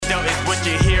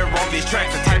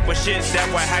with shit, that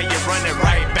way how you run it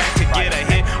right back to get a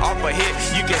hit off a hit.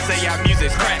 You can say our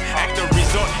music's crap. Actor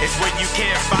resort is where you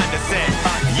can't find a set.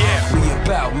 Yeah. We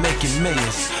about making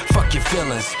millions. Fuck your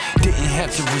feelings. Didn't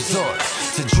have to resort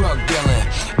to drug dealing.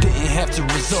 Didn't have to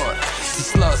resort to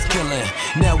slugs killing.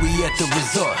 Now we at the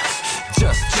resort.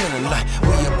 Just chilling like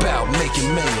we about making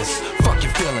millions. Fuck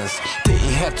your feelings.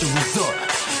 Didn't have to resort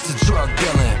to drug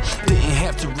dealing. Didn't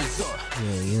have to resort.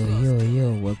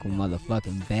 Yo, welcome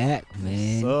motherfucking back,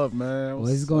 man. What's up, man?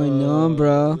 What's going on,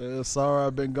 bro? Yeah, sorry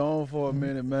I've been gone for a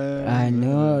minute, man. I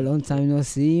know, long time no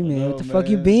see, man. know, What the fuck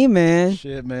man. you been, man?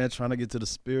 Shit, man, trying to get to the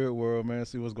spirit world, man.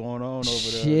 See what's going on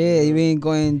over there. Shit, you been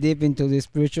going deep into the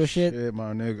spiritual shit? Shit,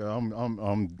 my nigga, I'm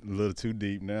a little too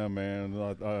deep now, man.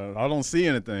 I don't see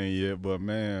anything yet, but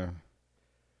man,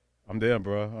 I'm there,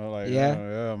 bro. I'm like, Yeah?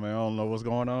 yeah, man. I don't know what's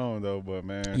going on though, but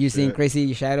man, You shit. seen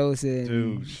crazy shadows and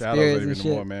Dude, spirits shadows ain't and even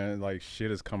shit? more, man. Like shit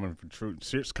is coming for true.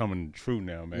 Shit's coming true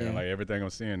now, man. Yeah. Like everything I'm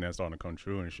seeing that's starting to come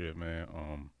true and shit, man.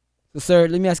 So, sir,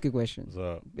 let me ask you a question. What's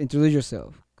up? Introduce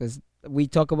yourself, because we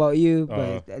talk about you,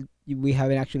 but we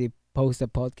haven't actually posted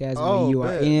a podcast when you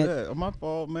are in it. Yeah. My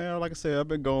fault, man. Like I said, I've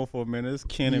been gone for a minute. It's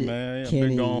Kenny, Yeah, man. I've Kenny.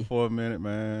 been gone for a minute,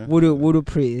 man. Voodoo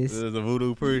priest. This is a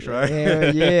voodoo priest, right?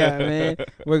 Hell yeah, man.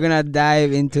 We're gonna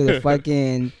dive into the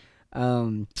fucking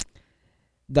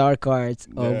dark arts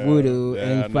of Yeah, voodoo yeah, I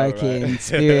and know, fucking right?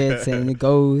 spirits and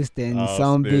ghosts and Oh,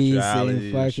 zombies and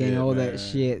spirituality fucking shit, all man. that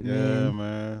shit, Yeah, man.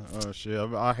 man. Oh shit.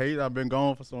 I hate I've been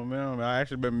gone for so man. I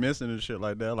actually been missing and shit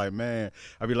like that. Like man,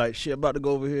 I be like shit about to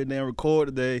go over here and then record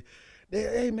today.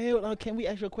 Hey man, can we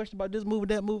ask you a question about this movie,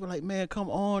 that movie? Like man, come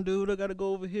on, dude. I gotta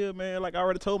go over here, man. Like I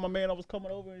already told my man I was coming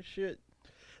over and shit.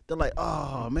 They're like,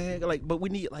 oh man, like, but we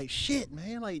need like shit,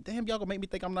 man. Like, damn, y'all gonna make me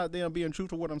think I'm not damn being true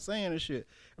to what I'm saying and shit.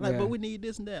 Like, Yeah. but we need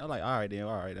this and that. I'm like, all right,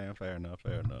 damn, fair enough.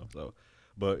 So,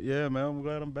 but yeah, man, I'm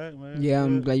glad I'm back, man. Yeah,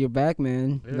 I'm glad you're back,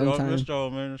 man. Yeah, Long I time. missed y'all,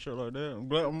 man, and shit like that. I'm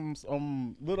glad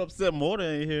I'm a little upset more than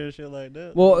ain't here and shit like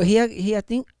that. Well,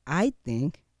 I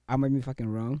think I might be fucking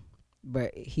wrong,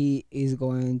 but he is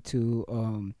going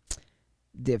to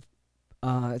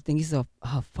I think he's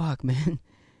fuck, man.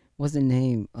 What's the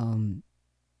name?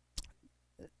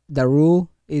 Daru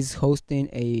is hosting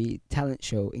a talent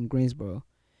show in Greensboro,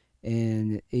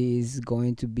 and is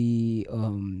going to be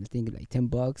I think like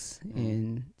 $10,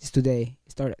 and it's today.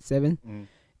 It started at 7,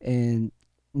 and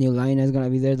Neil Lina is gonna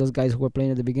be there. Those guys who were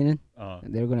playing at the beginning,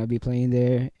 they're gonna be playing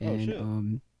there, and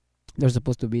shit. there's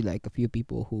supposed to be like a few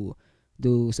people who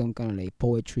do some kind of like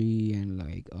poetry and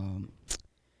like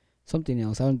something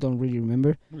else. I don't really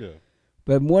remember. Yeah.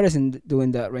 But Morris isn't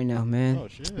doing that right now, man. Oh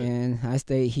shit. And I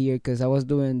stayed here because I was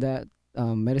doing that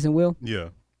medicine wheel, Yeah.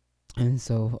 and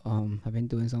so I've been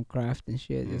doing some craft and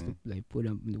shit just to like put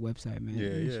up on the website, man. Yeah,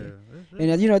 and yeah. shit.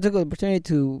 And I took the opportunity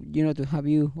to have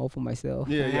you all for myself.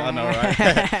 Yeah, I know,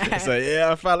 right? So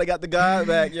yeah, I finally got the guy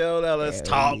back, yo. Now let's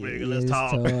talk, nigga. Let's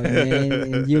talk. man.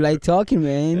 And you like talking,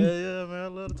 man. Yeah, man. I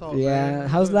love to talk. Yeah. man.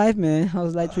 How's life, man?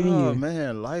 How's life treating Oh you?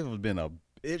 man, life has been a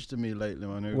bitch to me lately,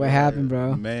 my nigga. What happened,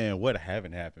 bro? Man, what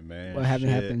haven't happened, man? What haven't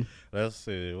Shit. happened? Let's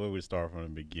see. Where we start from the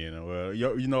beginning? Well,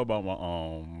 you know about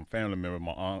my family member,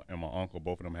 my aunt and my uncle.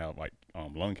 Both of them have like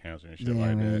lung cancer and shit Yeah,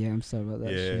 like man. that. Yeah, I'm sorry about that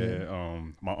shit. Yeah,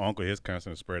 my uncle, his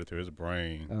cancer spread to his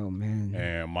brain. Oh man.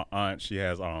 And my aunt, she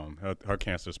has her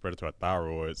cancer spread to her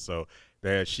thyroid, so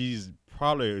that she's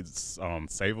probably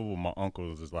savable. My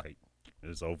uncle's is like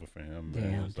it's over for him,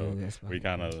 man. Damn, So dude, that's we fucking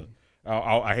kind of. crazy.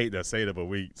 I hate to say that, but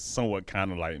we somewhat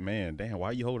kind of like, man, damn, why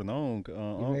you holding on?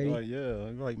 ready? Like, yeah,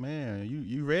 like, man,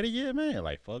 you ready yet, man?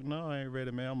 Like, fuck no, I ain't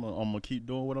ready, man. I'm gonna keep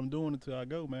doing what I'm doing until I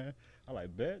go, man. I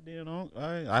like bet, then,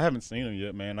 I haven't seen him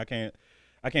yet, man. I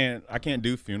can't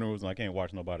do funerals and I can't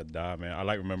watch nobody die, man. I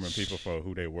like remembering people for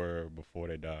who they were before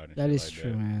they died. And That shit is like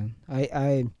true, that. man.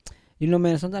 I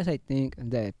man, sometimes I think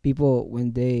that people,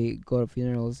 when they go to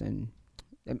funerals, and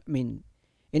I mean,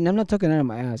 and I'm not talking out of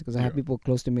my ass, because I have Yeah. people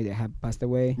close to me that have passed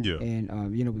away, Yeah. and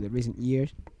with the recent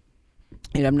years,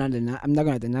 and I'm not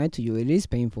gonna deny to you, it is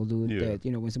painful, dude. Yeah. That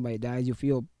when somebody dies, you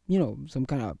feel some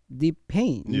kind of deep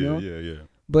pain, you know. Yeah.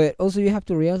 But also you have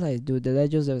to realize, dude, that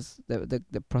that's just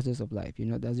the process of life.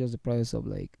 That's just the process of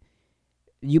like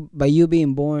by you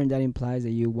being born, that implies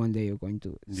that you one day you're going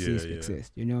to cease to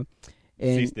exist. And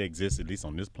Cease to exist, at least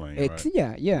on this plane, right?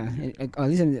 yeah, and at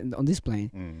least on this plane.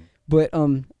 Mm. But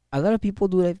a lot of people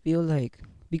do. I feel like,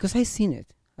 because I've seen it.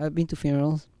 I've been to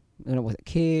funerals when I was a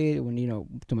kid. When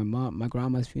to my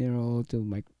grandma's funeral.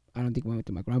 I don't think I went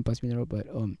to my grandpa's funeral, but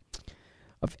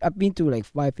I've been to like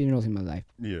 5 funerals in my life.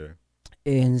 Yeah.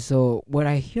 And so what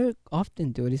I hear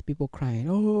often, dude, is people crying,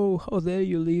 "Oh, how dare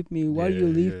you leave me? Why you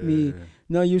leave me?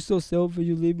 No, you're so selfish.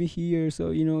 You leave me here. So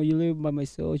you live by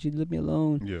myself. You leave me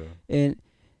alone." Yeah. And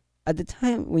at the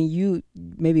time when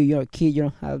maybe you're a kid, you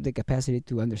don't have the capacity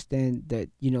to understand that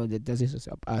that this is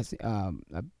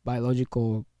a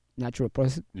biological natural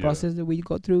process that we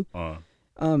go through.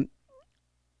 Um,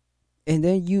 and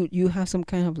then you have some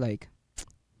kind of like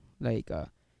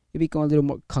you become a little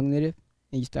more cognitive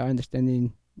and you start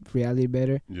understanding reality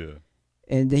better. Yeah.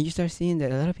 And then you start seeing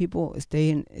that a lot of people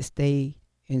stay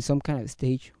in some kind of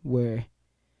stage where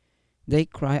they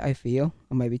cry. I feel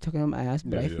I might be talking on my ass,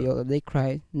 but I feel that they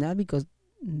cry not because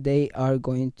they are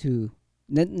going to.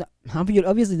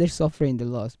 Obviously, they're suffering the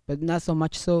loss, but not so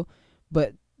much so,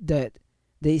 but that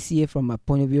they see it from a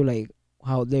point of view like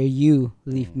how dare you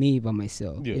leave me by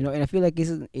myself, And I feel like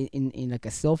it's in like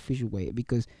a selfish way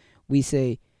because we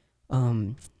say,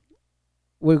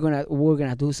 we're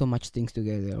gonna do so much things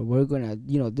together, or we're gonna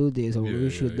do this, or we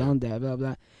should done that, blah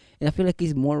blah, and I feel like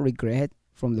it's more regret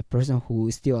from the person who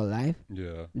is still alive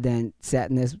than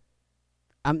sadness.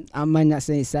 I might not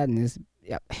say sadness.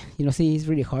 Yeah, see, it's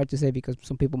really hard to say because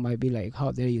some people might be like,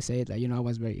 "How dare you say it?" Like, I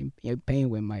was very in pain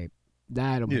when my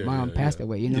dad or my mom passed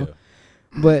away,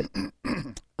 But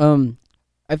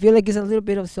I feel like it's a little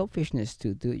bit of selfishness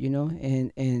to do,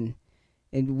 and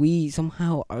we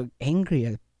somehow are angry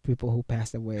at people who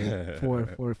passed away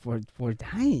for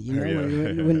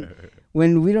dying,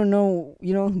 when we don't know,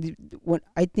 when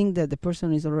I think that the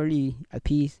person is already at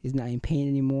peace, is not in pain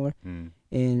anymore,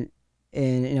 and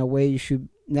in a way you should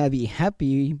not be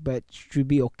happy, but should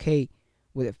be okay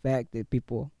with the fact that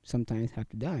people sometimes have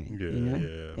to die.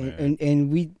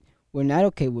 And we're not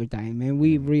okay with dying, man.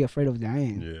 We're really afraid of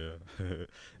dying.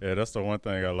 Yeah, that's the one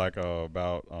thing I like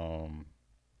about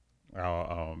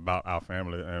our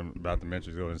family and about the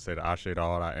mentions go and say that I shade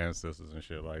all our ancestors and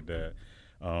shit like that.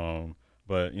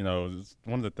 But it's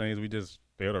one of the things we just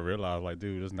fail to realize, like,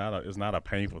 dude, it's not a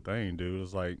painful thing, dude.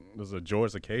 It's like it's a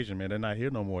joyous occasion, man. They're not here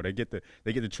no more. They get to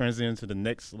transcend to the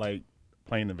next like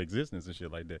plane of existence and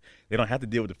shit like that. They don't have to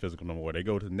deal with the physical no more. They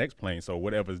go to the next plane. So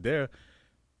whatever's there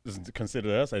is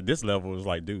consider us at this level is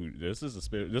like, dude, this is a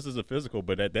spirit, this is a physical,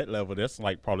 but at that level, that's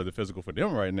like probably the physical for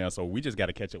them right now. So we just got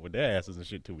to catch up with their asses and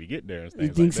shit till we get there. And you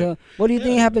think like so? That. What do you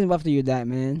think happens after you die,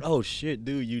 man? Oh shit,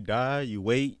 dude, you die, you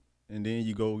wait, and then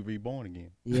you go reborn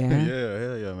again. Yeah,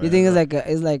 hell yeah, man. You think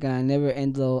it's like a never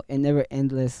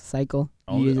endless cycle?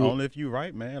 Only if you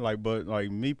right, man. Like, but like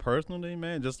me personally,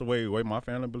 man, just the way my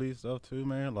family believes stuff too,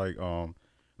 man. Like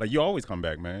you always come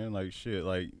back, man. Like shit,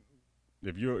 like.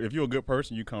 If you're a good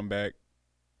person, you come back,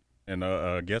 and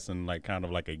guessing like kind of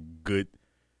like a good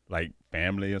like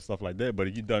family and stuff like that. But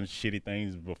if you've done shitty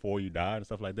things before you died and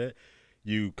stuff like that,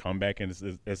 you come back and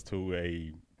it's to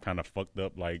a kind of fucked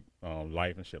up like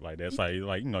life and shit like that. So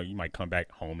like you might come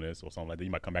back homeless or something like that.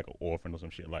 You might come back an orphan or some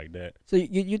shit like that. So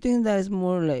you think that is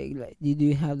more like do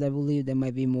you have that belief that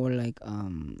might be more like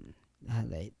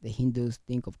the Hindus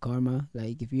think of karma,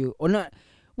 like if you or not.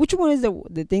 Which one is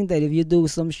the thing that if you do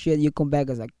some shit, you come back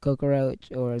as a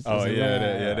cockroach or?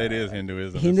 That is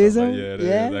Hinduism. Hinduism,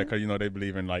 because they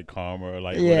believe in like karma, or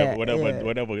like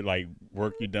whatever like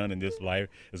work you done in this life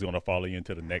is gonna follow you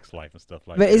into the next life and stuff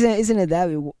like that. But isn't it that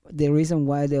the reason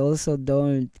why they also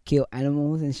don't kill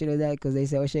animals and shit like that? Because they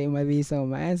say, oh shit, it might be some of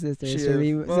my ancestors.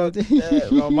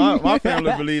 My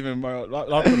family believe in.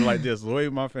 I'll put it like this: the way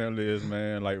my family is,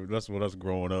 man, like that's what us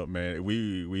growing up, man.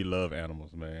 We love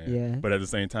animals, man. Yeah. But at the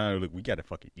same time, look, we gotta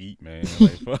fucking eat, man.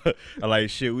 Like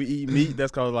shit, we eat meat.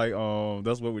 That's cause like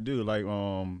that's what we do. Like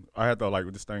I had to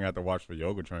like this thing I had to watch for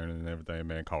yoga training and everything,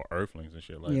 man, called Earthlings and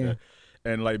shit like that.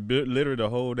 And like literally the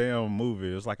whole damn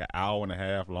movie, it's like an hour and a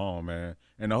half long, man.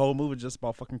 And the whole movie just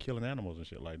about fucking killing animals and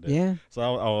shit like that. Yeah. So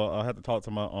I had to talk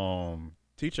to my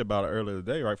teacher about it earlier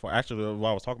today, right? For actually what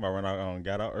I was talking about when I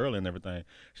got out early and everything.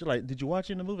 She's like, "Did you watch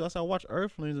it in the movie?" I said, "I watched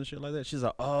Earthlings and shit like that." She's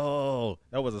like, "Oh,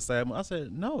 that was a sad movie." I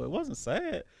said, "No, it wasn't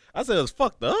sad." I said it was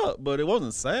fucked up, but it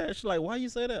wasn't sad. She's like, "Why you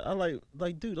say that?" I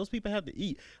like, dude, those people have to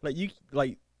eat.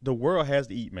 Like the world has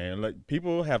to eat, man. Like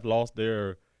people have lost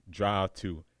their drive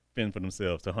to fend for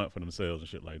themselves, to hunt for themselves and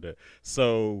shit like that.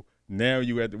 So now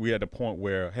we at the point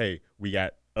where, hey, we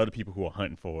got other people who are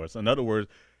hunting for us. In other words,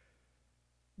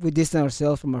 we distance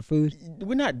ourselves from our food.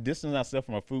 We're not distancing ourselves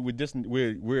from our food.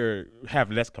 We're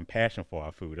have less compassion for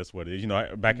our food. That's what it is.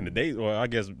 Back in the days, or I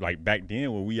guess like back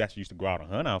then, when we actually used to go out and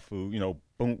hunt our food.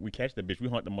 Boom, we catch that bitch, we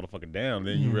hunt the motherfucker down.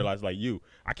 Then you realize like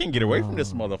I can't get away from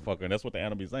this motherfucker. And that's what the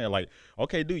animal be saying. Like,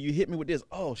 okay, dude, you hit me with this.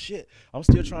 Oh shit, I'm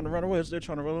still trying to run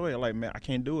away. Like, man, I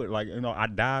can't do it. Like, I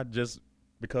died just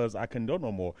because I couldn't do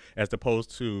no more. As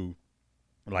opposed to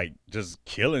like just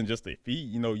killing just to feed,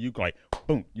 you like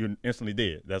boom, you're instantly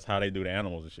dead. That's how they do the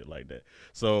animals and shit like that.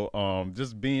 So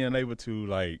just being able to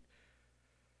like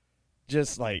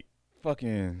just like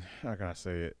fucking, how can I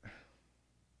say it?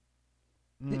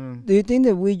 Do you think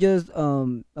that we just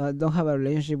don't have a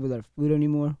relationship with our food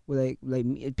anymore? With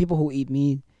people who eat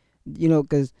meat, you know,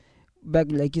 because back,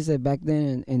 like you said, back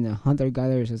then in the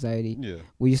hunter-gatherer society, Yeah.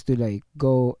 we used to like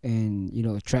go and, you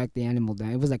know, track the animal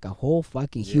down. It was like a whole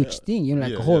fucking huge thing, you know,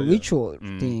 like Yeah, a whole yeah. ritual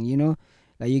thing, you know.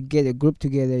 Like you get a group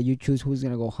together, you choose who's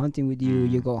gonna go hunting with you.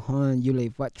 You go hunt, you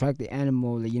like track the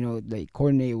animal, like, you know, like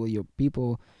coordinate with your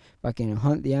people, fucking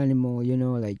hunt the animal. You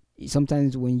know, like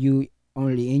sometimes when you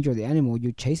only injure the animal,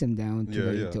 you chase him down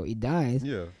till it dies.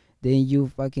 Yeah. Then you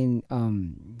fucking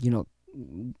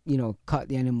you know, cut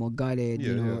the animal, gut it, Yeah,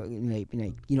 you know, like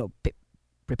you know,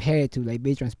 prepare it to like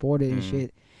be transported and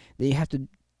shit. Then you have to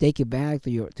take it back to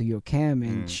your camp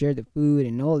and share the food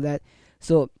and all that.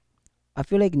 So I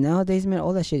feel like nowadays, man,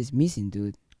 all that shit is missing,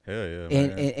 dude. Hell yeah, And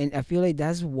man. and I feel like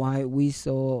that's why we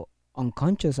so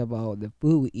unconscious about the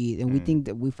food we eat, and we think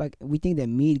that we think that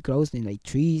meat grows in like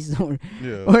trees or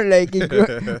Yeah. or like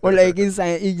or like it's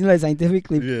you know,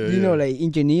 scientifically you know, like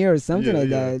engineered or something like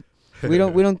that. We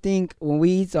don't think when we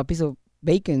eat a piece of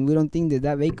bacon, we don't think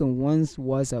that bacon once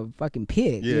was a fucking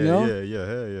pig, Yeah, you know? yeah,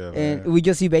 hell yeah, And man. we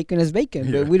just see bacon as bacon,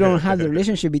 Yeah. but we don't have the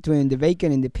relationship between the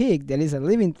bacon and the pig that is a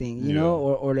living thing, you know?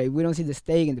 Yeah. Or like we don't see the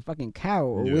steak and the fucking cow,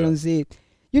 or we Yeah. don't see,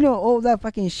 you know, all that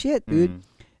fucking shit, dude.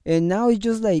 And now it's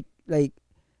just like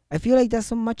I feel like that's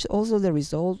so much also the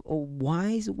result of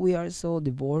why we are so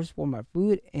divorced from our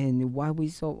food, and why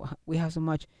we have so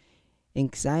much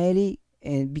anxiety,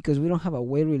 and because we don't have a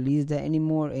way to release that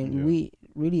anymore, and we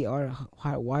really are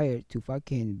hardwired to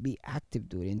fucking be active,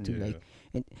 dude, and to like.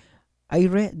 And I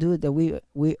read, dude, that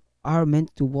we are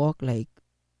meant to walk like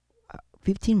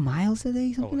 15 miles a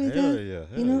day, something like that.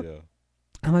 Yeah, you know,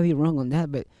 I might be wrong on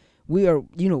that, but we are,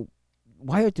 you know,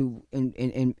 wired to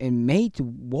and made to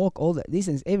walk all that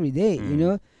distance every day, you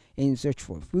know, and search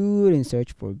for food and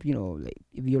search for, you know, like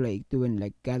if you're like doing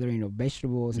like gathering of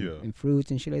vegetables and fruits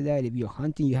and shit like that. If you're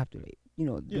hunting, you have to like, you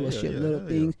know, do a shitload of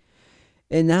things.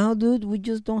 And now, dude, we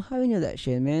just don't have any of that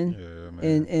shit, man. Yeah,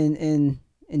 man.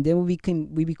 And then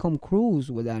we become cruel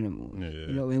with animals,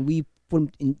 you know, and we put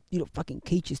them in, you know, fucking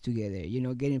cages together, you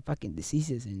know, getting fucking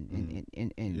diseases and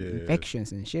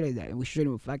infections and shit like that. And we shoot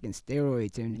them with fucking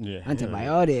steroids and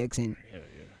antibiotics and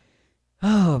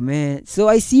oh man. So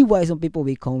I see why some people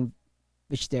become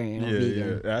vegetarian or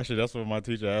vegan. Yeah. Actually, that's what my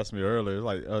teacher asked me earlier. It's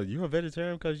like, you a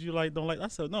vegetarian because you like don't like? I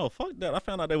said, no, fuck that. I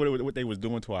found out what they was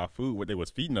doing to our food, what they was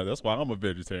feeding us. That's why I'm a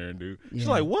vegetarian, dude. She's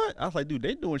like, what? I was like, dude,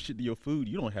 they doing shit to your food.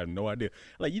 You don't have no idea.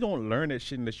 Like, you don't learn that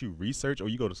shit unless you research or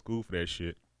you go to school for that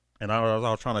shit. And I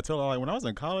was trying to tell her, like, when I was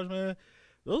in college, man,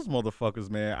 those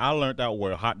motherfuckers, man, I learned out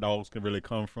where hot dogs can really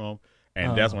come from.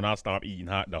 And that's when I stopped eating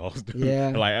hot dogs, dude.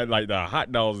 Yeah. like the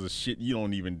hot dogs is shit you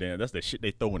don't even damn. That's the shit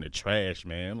they throw in the trash,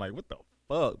 man. Like, what the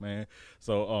fuck, man?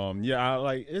 So, I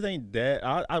like, it ain't that.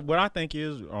 I what I think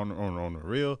is on the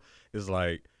real is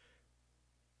like,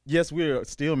 yes, we're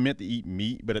still meant to eat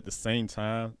meat, but at the same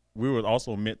time, we were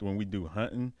also meant when we do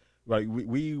hunting, like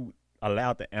we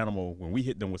allowed the animal, when we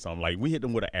hit them with something, like we hit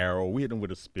them with an arrow, we hit them with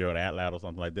a spear or atlat or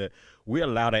something like that, we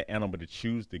allow that animal to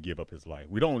choose to give up his life.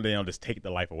 We don't let them just take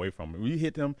the life away from him. We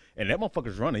hit him, and that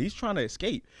motherfucker's running. He's trying to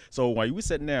escape. So while we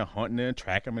sitting there hunting and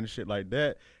tracking him and shit like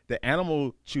that, the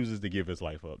animal chooses to give his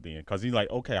life up then, because he's like,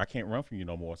 okay, I can't run from you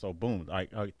no more. So boom,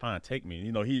 fine, take me.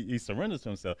 You know, he surrenders to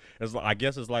himself. It's like, I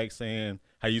guess it's like saying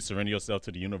how you surrender yourself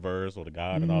to the universe or to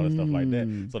God and all that stuff like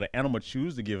that. So the animal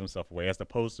chooses to give himself away, as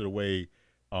opposed to the way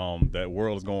that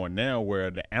world is going now, where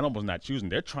the animal's not choosing.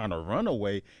 They're trying to run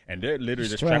away, and they're literally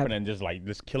just trapping and just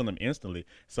killing them instantly.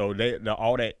 So they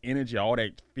all that energy, all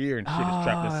that fear and shit is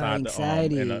trapped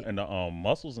inside the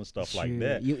muscles and stuff like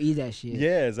that. You eat that shit.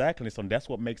 Yeah, exactly. So that's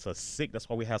what makes us sick. That's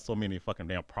why we have so many fucking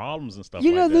damn problems and stuff.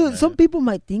 You know, like dude, that, some people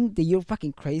might think that you're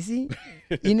fucking crazy.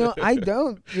 You know, I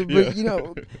don't. But you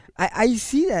know, I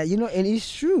see that. You know, and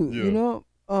it's true. Yeah. You know,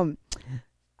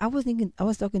 I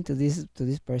was talking to this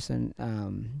person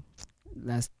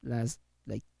last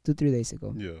like 2-3 days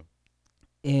ago. Yeah.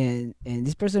 And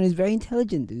this person is very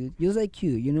intelligent, dude. Just like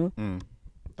you know.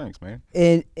 Thanks, man.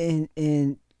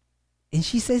 And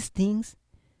she says things,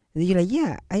 and you're like,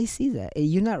 yeah, I see that, and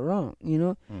you're not wrong, you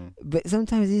know. But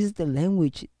sometimes this is the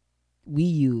language we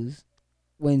use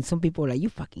when some people are like, you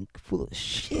fucking full of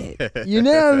shit. You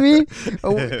know what I mean?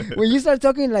 When you start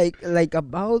talking like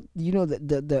about, you know,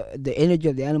 the energy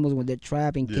of the animals when they're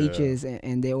trapped in cages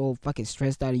and they're all fucking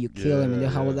stressed out, and you kill them and they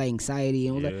have all that anxiety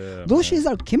and all that. Those shits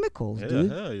are chemicals,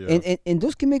 dude. And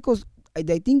those chemicals, I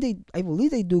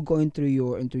believe they do go into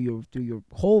your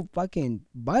whole fucking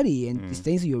body and it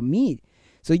stains your meat.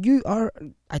 So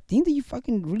I think that you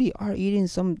fucking really are eating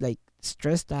some like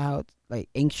stressed out, like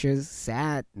anxious,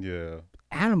 sad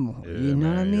animal. You know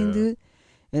what I mean, dude?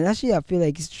 And actually, I feel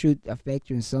like it should affect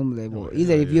you in some level. Oh,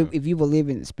 Either yeah, if you believe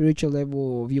in spiritual level,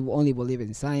 or if you only believe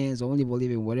in science, or only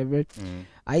believe in whatever.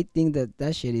 I think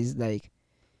that shit is like,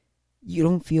 you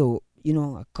don't feel, you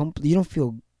don't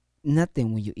feel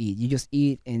nothing when you eat. You just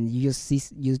eat, and you just see,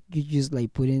 you just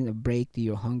like put in a break to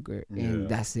your hunger, and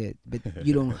that's it. But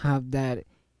you don't have that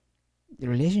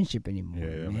relationship anymore.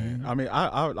 Yeah, man. I mean,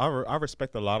 I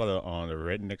respect a lot of the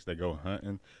rednecks that go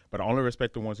hunting, but I only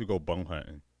respect the ones who go bone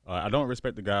hunting. I don't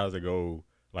respect the guys that go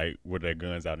like with their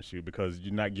guns out and shoot, because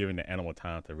you're not giving the animal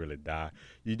time to really die.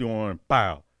 You're doing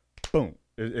pow, boom.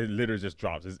 It literally just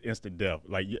drops. It's instant death.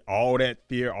 Like all that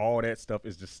fear, all that stuff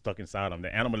is just stuck inside them.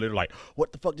 The animal literally like,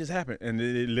 what the fuck just happened? And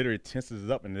it literally tenses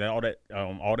up, and then all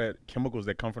that chemicals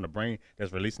that come from the brain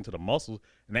that's released into the muscles,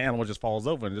 and the animal just falls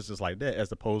over, and it's just like that.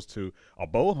 As opposed to a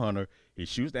bow hunter, he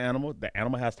shoots the animal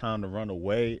has time to run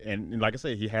away, and like I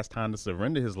said, he has time to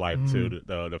surrender his life to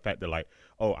the fact that like,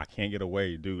 oh, I can't get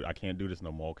away, dude. I can't do this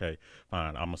no more. Okay,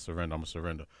 fine, I'm gonna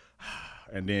surrender.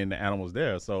 And then the animal's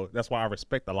there. So that's why I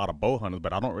respect a lot of bow hunters,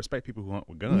 but I don't respect people who hunt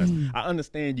with guns. I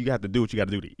understand you have to do what you got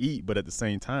to do to eat, but at the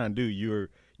same time, dude, you're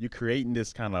creating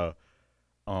this kind of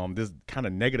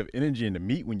negative energy in the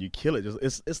meat when you kill it.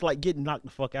 It's like getting knocked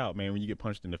the fuck out, man. When you get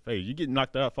punched in the face, you get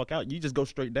knocked the fuck out, you just go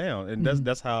straight down, and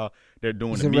that's how they're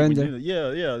doing the meat.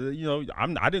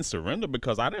 I didn't surrender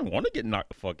because I didn't want to get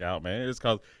knocked the fuck out, man. It's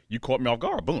because you caught me off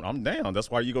guard. Boom, I'm down.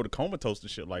 That's why you go to comatose and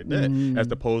shit like that,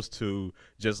 as opposed to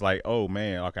just like, oh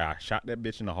man, okay, I shot that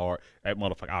bitch in the heart. That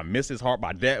motherfucker, I missed his heart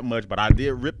by that much, but I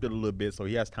did rip it a little bit, so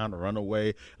he has time to run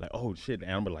away. Like, oh shit, the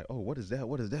animal like, oh, what is that?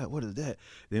 What is that? What is that?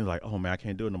 Then like, oh man, I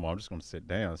can't do it no more. I'm just gonna sit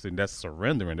down. So that's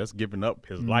surrendering. That's giving up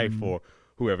his life for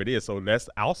whoever it is. So that's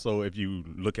also, if you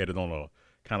look at it on a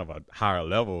kind of a higher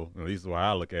level, at least the way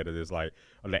I look at it, is like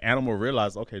the animal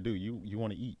realized, okay, dude, you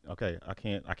want to eat. Okay, I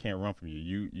can't run from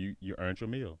you. You earned your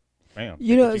meal. Bam.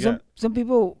 Some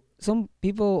people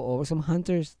or some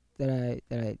hunters that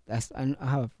I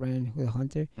have a friend who's a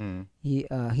hunter.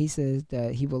 He says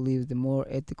that he believes the more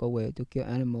ethical way to kill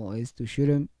animal is to shoot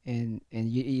him, and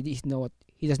he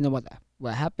doesn't know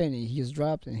what happened, and he just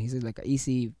drops, and he says like an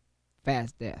easy,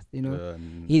 fast death.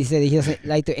 He said he doesn't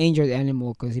like to injure the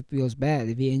animal because he feels bad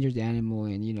if he injures the animal,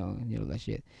 and that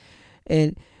shit.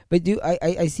 But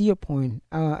I see your point.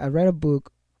 I read a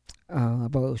book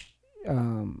about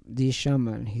this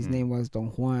shaman. His name was Don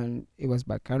Juan. It was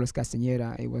by Carlos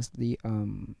Castañeda. It was the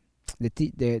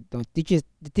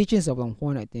teachings of Don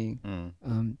Juan, I think.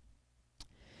 And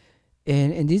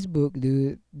in this book,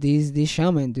 dude, this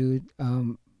shaman, dude,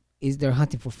 is they're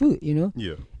hunting for food,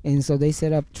 Yeah. And so they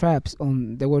set up traps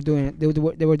they were doing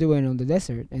on the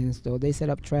desert, and so they set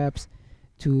up traps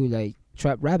to like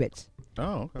trap rabbits.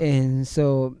 Oh, okay. And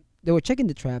so they were checking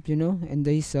the trap, and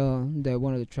they saw that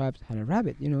one of the traps had a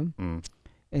rabbit,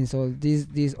 And so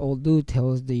this old dude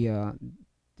tells the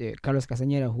Carlos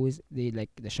Castañeda, who is the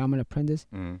shaman apprentice,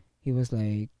 he was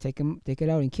like, take it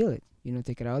out and kill it,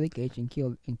 take it out of the cage and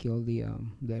kill the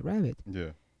rabbit.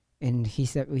 Yeah. And he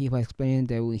said, he was explaining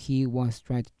that when he was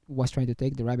trying to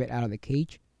take the rabbit out of the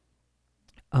cage,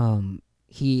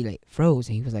 he like froze,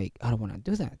 and he was like, I don't want to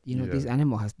do that. This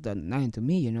animal has done nothing to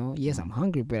me. Yes, I'm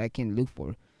hungry, but I can look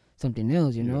for something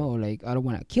else. Or like I don't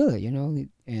want to kill it.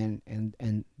 And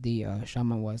the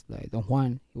shaman was like, Don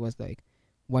Juan, he was like,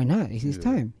 why not? It's his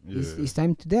time. It's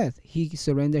time to death. He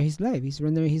surrendered his life. He's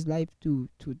surrendering his life to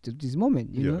this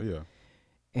moment. You know. Yeah.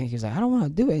 And he's like, I don't want to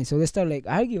do it. And so they start like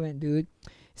arguing, dude.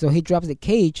 So he drops the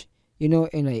cage, and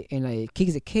like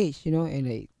kicks the cage, and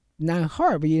like not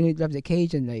hard, but he drops the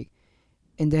cage, and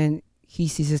then he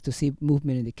ceases to see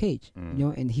movement in the cage,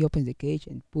 and he opens the cage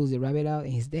and pulls the rabbit out,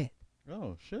 and he's dead.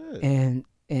 Oh shit! And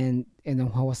then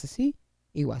what was to see?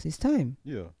 It was his time.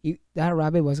 Yeah. That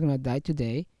rabbit was gonna die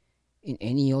today, in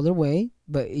any other way,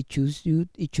 but it chose to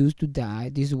die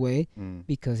this way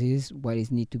because it is what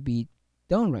is need to be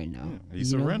done right now. Yeah. He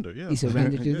surrendered. Yeah. He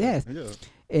surrendered to death. Yeah.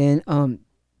 And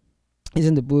it's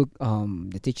in the book,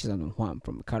 The Teachings of Don Juan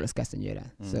from Carlos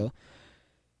Castañeda. So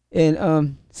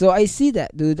I see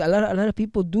that, dude. A lot of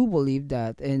people do believe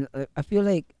that, and I feel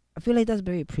like that's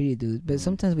very pretty, dude. But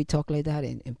sometimes we talk like that,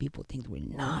 and people think we're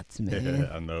nuts, man.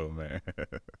 Yeah, I know, man.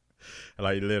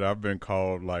 Like, I've been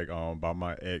called by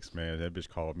my ex, man. That bitch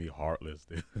called me heartless,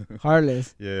 dude.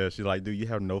 Heartless. Yeah, she's like, dude, you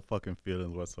have no fucking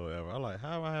feelings whatsoever. I'm like,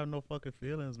 how do I have no fucking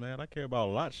feelings, man? I care about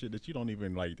a lot of shit that you don't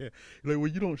even like that. Like, well,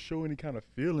 you don't show any kind of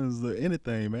feelings or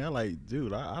anything, man. Like,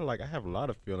 dude, I have a lot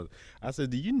of feelings. I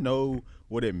said, do you know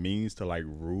what it means to like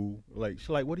rule? Like, she's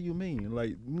like, what do you mean?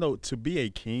 Like, to be a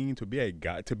king, to be a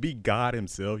god, to be God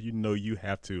himself, you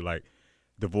have to like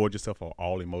devoid yourself of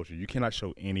all emotion. You cannot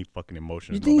show any fucking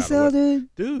emotion. You think so, dude?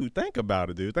 Dude, think about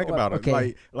it, dude. Think Well, about okay.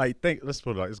 it. Like think. Let's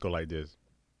go like this.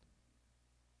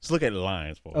 Let's look at the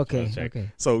lions for Okay, let's check. okay.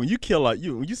 So when you kill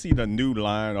when you see the new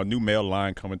lion or new male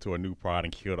lion coming to a new pride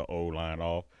and kill the old lion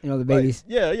off. You know, the Like, babies.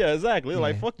 yeah, exactly.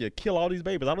 Like, Yeah. fuck you, kill all these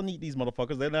babies. I don't need these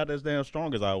motherfuckers. They're not as damn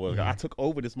strong as I was. Yeah. I took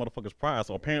over this motherfucker's pride,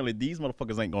 so apparently these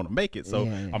motherfuckers ain't gonna make it. So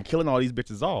Yeah. I'm killing all these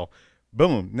bitches off.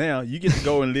 Boom. Now you get to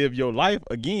go and live your life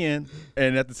again,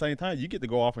 and at the same time, you get to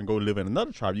go off and go live in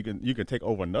another tribe. You can take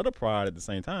over another pride at the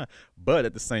same time, but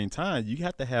at the same time, you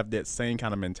have to have that same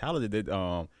kind of mentality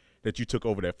that you took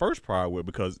over that first pride with,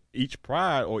 because each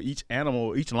pride or each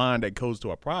animal, each line that goes to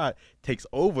a pride takes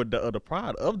over the other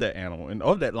pride of that animal and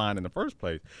of that line in the first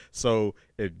place. So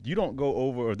if you don't go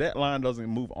over, or that line doesn't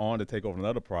move on to take over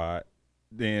another pride,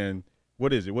 then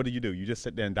what is it? What do? You just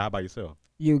sit there and die by yourself.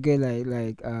 You get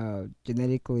like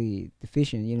genetically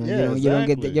deficient. You know, Yeah, you don't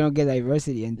get exactly. you don't get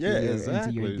diversity into Yeah, your,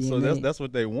 exactly. into your DNA. So that's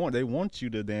what they want. They want you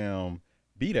to damn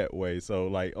be that way. So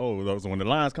like, oh, those when the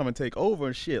lions come and take over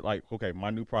and shit, like, okay, my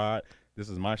new pride, this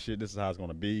is my shit, this is how it's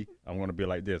gonna be. I'm gonna be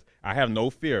like this. I have no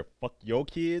fear. Fuck your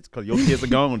kids, cause your kids are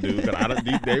gone, dude.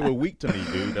 Cause they were weak to me,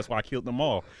 dude. That's why I killed them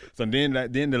all. So then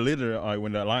the litter,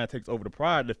 when the lion takes over the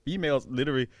pride, the females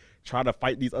literally try to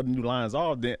fight these other new lions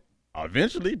off. Then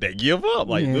eventually they give up.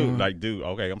 Like, Yeah. dude,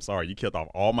 okay, I'm sorry, you killed off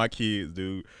all my kids,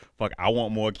 dude. Fuck, I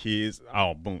want more kids.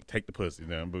 Oh, boom, take the pussy,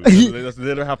 then. Boom. That's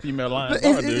literally how female lions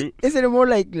But are, dude. isn't it more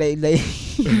like isn't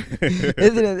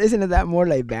it that more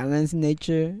like balanced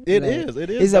nature? It Like, is.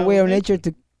 It's a way of balanced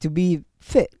nature to be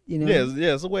fit. You know.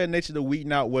 Yeah, it's a way of nature to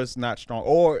weeding out what's not strong.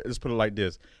 Or let's put it like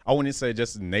this: I wouldn't say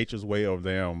just nature's way of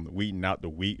them weeding out the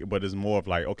weak, but it's more of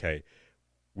like, okay,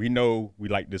 we know we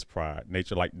like this pride.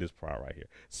 Nature like this pride right here.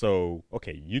 So,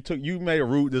 okay, you may have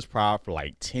ruled this pride for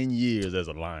like 10 years as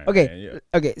a lion. Okay. man. Yeah.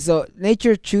 Okay, so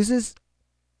nature chooses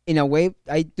in a way.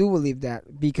 I do believe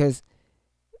that, because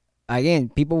again,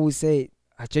 people will say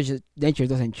nature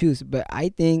doesn't choose, but I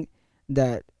think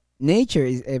that nature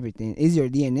is everything. Is your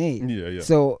DNA. Yeah.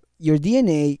 So your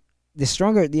DNA, the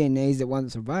stronger DNA is the one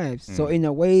that survives. So in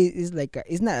a way, it's like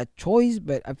it's not a choice,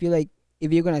 but I feel like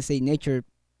if you're gonna say nature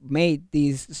made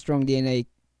these strong DNA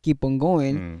keep on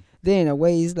going, then in a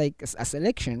way it's like a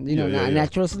selection, you know, a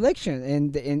natural selection,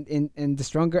 and the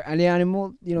stronger the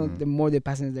animal, you know, the more they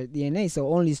pass in their DNA.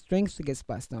 So only strength gets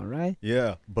passed on, right?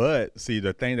 Yeah, but see,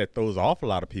 the thing that throws off a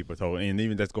lot of people, so, and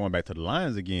even that's going back to the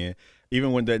lions again,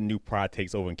 even when that new pride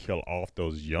takes over and kill off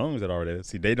those youngs that are there,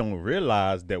 see, they don't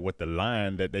realize that with the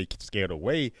lion that they scared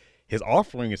away, his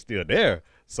offspring is still there.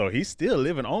 So he's still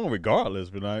living on regardless.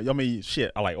 But I mean,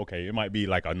 shit, I like, okay, it might be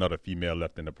like another female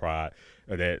left in the pride.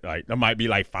 That like there might be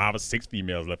like 5 or 6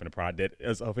 females left in the pride that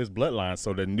is of his bloodline.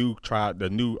 So the new tribe, the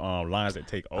new lions that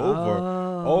take over,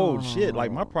 oh shit,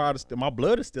 like my pride is still, my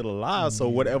blood is still alive. So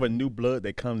whatever new blood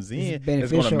that comes in is going to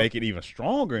beneficial. make it even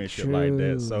stronger and shit like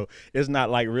that. So it's not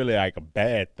like really like a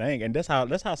bad thing. And that's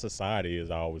how society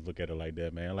is. I always look at it like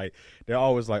that, man. Like they're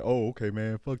always like, oh, okay,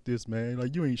 man, fuck this, man.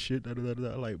 Like you ain't shit. Da, da, da,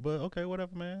 da. Like, but okay,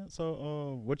 whatever, man.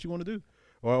 So what you want to do?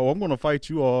 Well, I'm gonna fight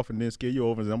you off and then scare you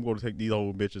over, and I'm gonna take these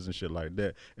old bitches and shit like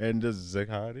that. And this is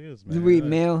exactly how it is, man. We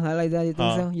male are like that? You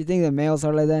think so? You think the males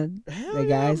are like that? Hell The yeah,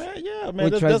 guys man. Yeah,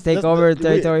 man. who try to take over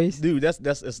territories? Dude,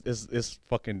 it's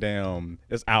fucking damn.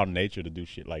 It's our nature to do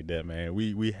shit like that, man.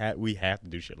 We have to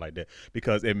do shit like that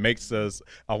because it makes us.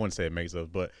 I wouldn't say it makes us,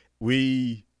 but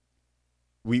we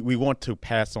want to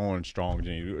pass on strong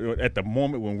genes. At the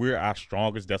moment when we're our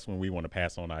strongest, that's when we want to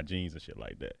pass on our genes and shit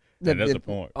like that. And that's the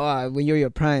point. When you're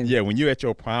your prime. Yeah, when you're at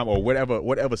your prime or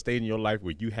whatever stage in your life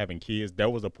where you having kids,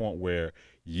 that was the point where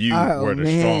you were the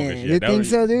strongest. Yeah, You think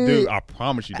so, dude? Dude, I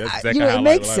promise you, that's exactly you know, how it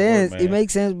makes life sense. works, It man.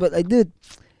 makes sense, but like, dude,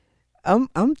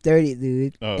 I'm 30,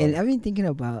 dude, and I've been thinking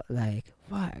about like,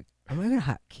 fuck, am I gonna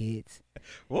have kids?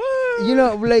 What? You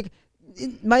know, like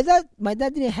my dad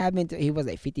didn't have me until he was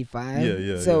like 55.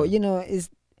 Yeah. So you know,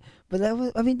 but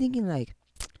I've been thinking like,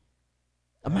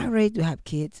 am I ready to have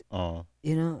kids?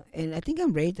 You know, and I think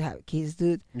I'm ready to have kids,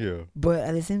 dude. Yeah. But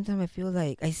at the same time, I feel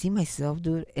like I see myself,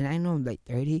 dude, and I know I'm like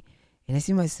 30, and I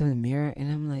see myself in the mirror,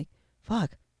 and I'm like,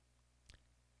 fuck.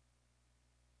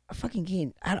 I'm fucking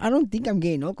getting. I don't think I'm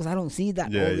getting old because I don't see that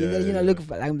old. You know,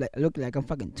 I look like I'm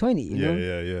fucking 20. You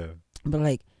know. Yeah. But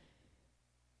like,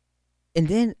 and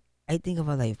then I think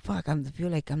about like, fuck, I feel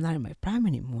like I'm not in my prime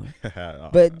anymore.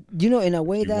 But you know, in a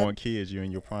way you that want kids, you're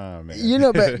in your prime, man. you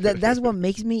know, but that's what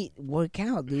makes me work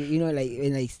out, dude. You know, like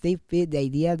and like stay fit. The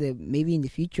idea that maybe in the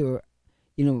future,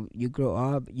 you know, you grow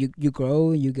up, you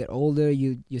grow, you get older,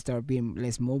 you start being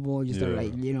less mobile. You start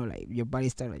like, you know, like your body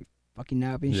start like fucking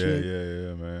up and Yeah, shit.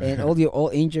 yeah, man. And all your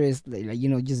old injuries, like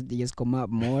they just come up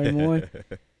more and more.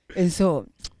 And so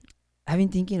I've been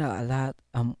thinking a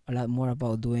lot more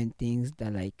about doing things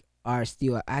that like are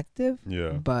still active,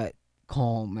 Yeah. but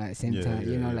calm at the same Yeah, time.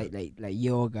 yeah, Like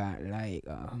yoga,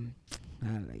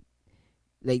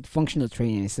 like functional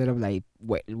training instead of like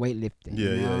weightlifting. Yeah,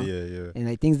 you know? yeah. And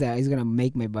like things that is gonna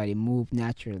make my body move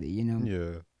naturally.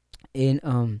 Yeah.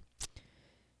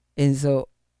 And so,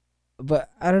 but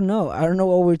I don't know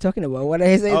what we're talking about. What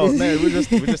I say? Oh this? man,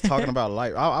 we're just talking about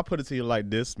life. I put it to you like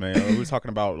this, man. We're talking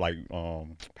about like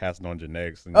passing on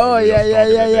genetics. And Oh we just yeah.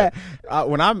 talking at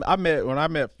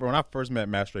that. When I first met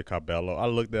Master Cabello, I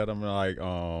looked at him like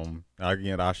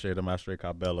again I shared the Master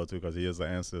Cabello too because he is an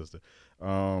ancestor.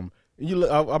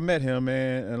 I met him,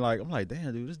 man, and like I'm like,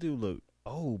 damn, dude, this dude look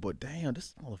old, but damn,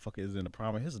 this motherfucker is in the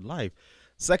prime of his life.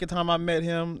 Second time I met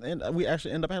him, and we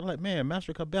actually end up having like, man,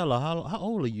 Master Cabello, how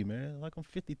old are you, man? Like I'm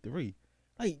 53.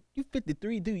 Like you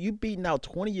 53, dude. You beating out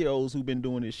 20-year-olds who've been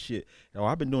doing this shit.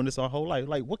 I've been doing this our whole life.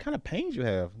 Like, what kind of pains you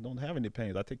have? Don't have any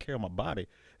pains. I take care of my body.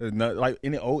 Like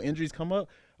any old injuries come up.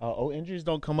 Old injuries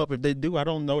don't come up. If they do, I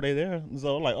don't know they're there.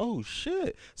 So like, oh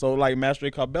shit. So like Master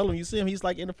Cabello, you see him, he's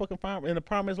like in the fucking prime, in the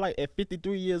prime is like at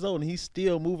 53 years old, and he's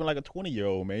still moving like a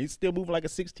 20-year-old, man. He's still moving like a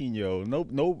 16-year-old.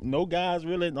 No guys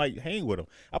really like hang with him.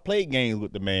 I played games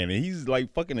with the man, and he's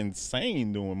like fucking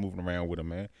insane moving around with him,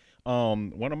 man.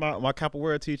 One of my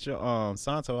capoeira teacher,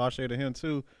 Santo, I'll share to him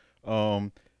too.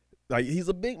 Like he's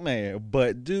a big man,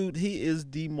 but dude, he is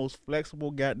the most flexible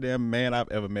goddamn man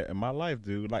I've ever met in my life,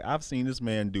 dude. Like I've seen this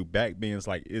man do back bends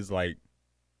like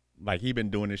he been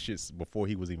doing this shit before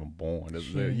he was even born.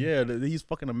 Yeah, he's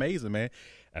fucking amazing, man.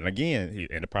 And again, he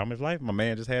in the prime of his life, my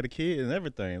man just had a kid and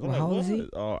everything. So Well, I'm how like, old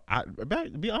is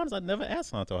he? to be honest, I never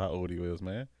asked Santo how old he was,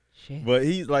 man. Shit. But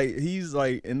he's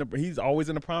always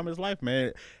in the prime of his life,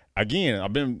 man. Again,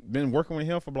 I've been working with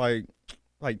him for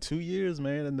like 2 years,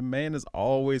 man, and the man is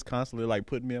always constantly like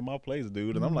putting me in my place,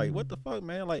 dude. And I'm like, what the fuck,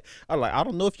 man? Like I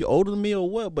don't know if you're older than me or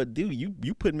what, but dude,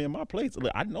 you put me in my place.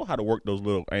 Like, I know how to work those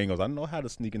little angles. I know how to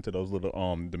sneak into those little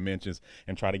dimensions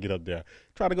and try to get up there.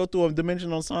 Try to go through a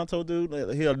dimension on Santo, dude.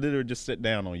 Like, he'll literally just sit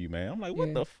down on you, man. I'm like,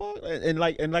 what the fuck? And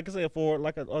like I said, for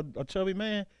like a chubby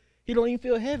man, he don't even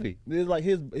feel heavy. It's like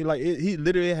he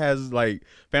literally has like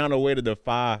found a way to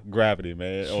defy gravity,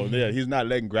 man. Or he's not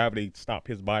letting gravity stop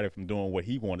his body from doing what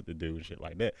he wanted to do and shit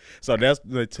like that. So that's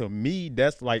to me,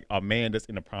 that's like a man that's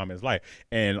in the prime of his life.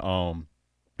 And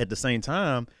at the same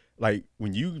time, like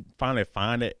when you finally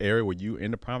find that area where you in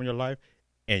the prime of your life,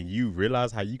 and you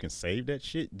realize how you can save that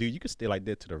shit, dude, you can stay like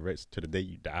that to the day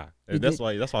you die. And that's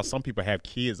why some people have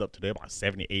kids up to they're about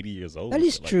 70, 80 years old. That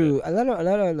is true. Like that. A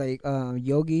lot of like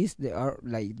yogis, they are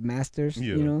like masters.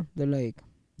 Yeah. You know, they're like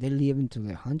they live into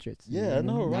their hundreds. Yeah, I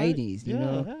know, right? 90s. You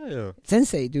know, Yeah.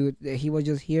 Sensei, dude, he was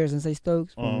just here. Sensei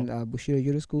Stokes from Bushido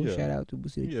Judo School. Yeah. Shout out to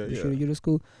Bushido Yeah. Judo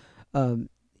School.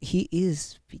 He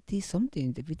is 50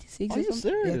 something, 56 Are or you something.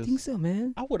 serious? Yeah, I think so,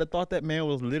 man. I would have thought that man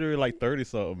was literally like 30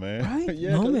 something, man. Right?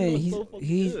 Yeah, No, 'cause man. he was so fucking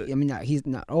He's. good. I mean, he's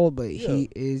not old, but Yeah. he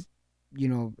is. I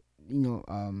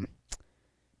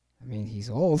mean, he's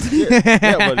old.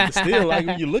 yeah, but still, like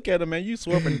when you look at him, man, you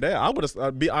swear up and down. I would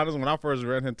have be honest, when I first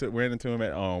ran into him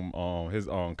at his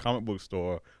comic book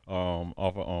store off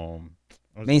of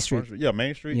Main Street. Yeah,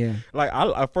 Main Street. Yeah. Like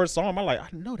I first saw him, I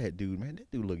know that dude, man.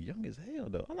 That dude look young as hell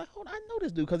though. I'm like, hold on, I know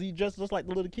this dude because he just looks like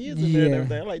the little kids in there and Yeah.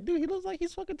 everything. I'm like, dude, he looks like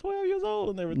he's fucking 12 years old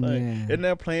and everything. Yeah. And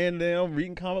they're playing them,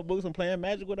 reading comic books and playing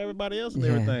Magic with everybody else and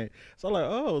Yeah. everything. So I'm like,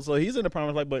 oh, so he's in the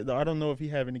prime, like, but I don't know if he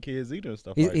have any kids either and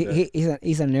stuff like that.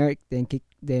 He's a nerd.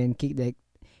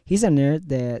 He's a nerd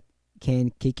that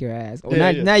can kick your ass. Or Yeah,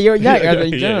 not yeah. not your Yeah, nerd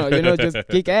in yeah. general. You know, just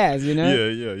kick ass. You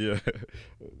know.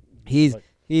 Yeah.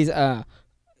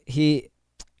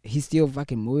 He's still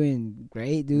fucking moving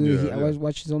great, dude. Yeah, I was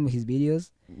watching some of his videos.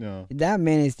 Yeah. That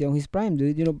man is still in his prime,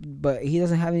 dude. You know, but he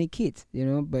doesn't have any kids. You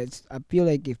know, but I feel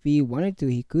like if he wanted to,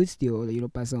 he could still,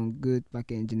 pass on good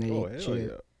fucking genetic Oh, hell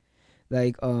shit. yeah.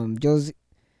 Like just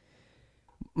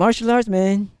martial arts,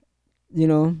 man. You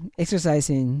know,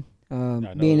 exercising, I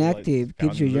know, being it's like active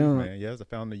keeps you fountain of youth, young. man. Yeah, it's a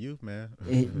fountain of youth, man.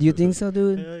 Do you think so,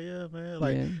 dude? Hell yeah, man.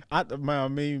 Like Yeah.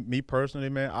 me personally,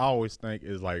 man, I always think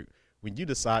is like when you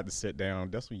decide to sit down,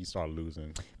 that's when you start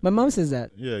losing. My mom says that.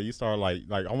 Yeah, you start like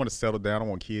I want to settle down. I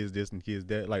want kids this and kids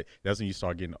that. Like that's when you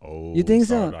start getting old. You think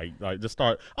start, so? Like just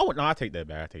start. I take that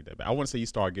back. I wouldn't say you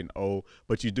start getting old,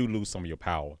 but you do lose some of your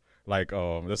power. Like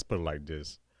let's put it like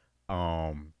this.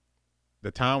 The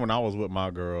time when I was with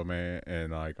my girl, man,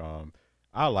 and like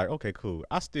I was like, okay, cool.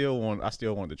 I still want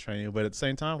to train, but at the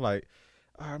same time, like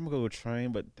all right, I'm gonna go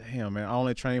train, but damn, man, I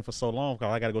only train for so long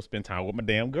because I gotta go spend time with my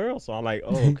damn girl. So I'm like,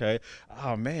 oh, okay.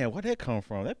 Oh man, where'd that come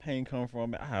from? That pain come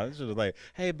from? It's just like,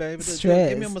 hey, baby, just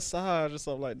give me a massage or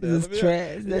something like that. It's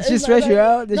stress. Did she stress you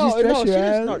out? Did she stress you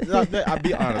out? I'll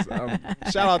be honest.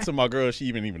 Shout out to my girl. She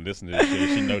even listened to this shit.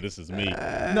 She know this is me.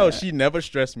 No, she never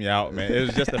stressed me out, man. It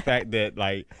was just the fact that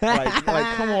like,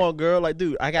 come on, girl. Like,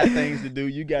 dude, I got things to do.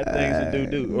 You got things to do,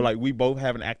 dude. Or like, we both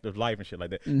have an active life and shit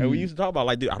like that. And we used to talk about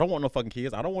like, dude, I don't want no fucking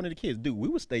kids. I don't want any kids. Dude, we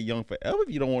would stay young forever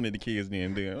if you don't want any kids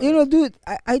then. You know, dude,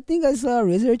 I think I saw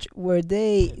research where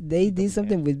they did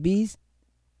something with bees.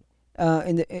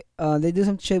 They do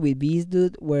some shit with bees,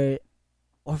 dude, where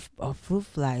or fruit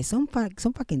flies, some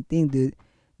fucking thing, dude.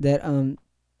 That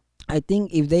I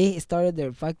think if they started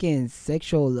their fucking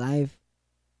sexual life,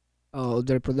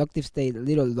 their reproductive state a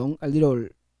little later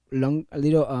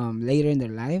in their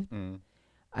life,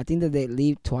 I think that they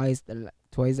live twice their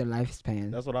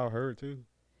lifespan. That's what I heard too.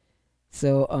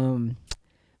 So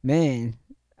man,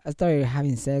 I started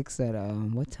having sex at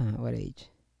what age?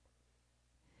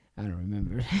 I don't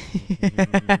remember.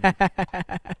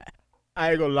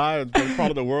 I ain't gonna lie,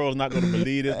 part of the world's not gonna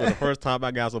believe this, but the first time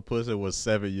I got some pussy was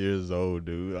 7 years old,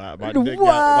 dude. My dick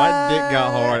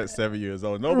got hard at 7 years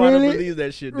old. Nobody believes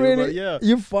that shit, dude. Really? But yeah.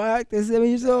 You fucked at 7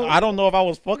 years old? I don't know if I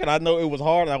was fucking. I know it was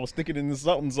hard and I was sticking into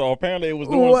something, so apparently it was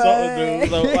doing something, dude.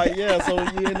 So like, yeah, so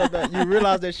you end up you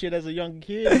realize that shit as a young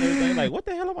kid and everything. Like, what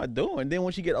the hell am I doing? Then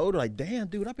once you get older, like, damn,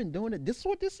 dude, I've been doing it. This is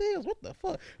what this is. What the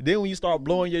fuck? Then when you start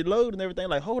blowing your load and everything,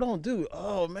 like, hold on, dude.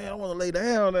 Oh man, I want to lay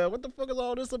down now. What the fuck is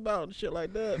all this about? And shit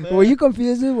like that, man. Were you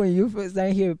confused when you first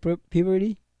started hearing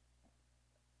puberty?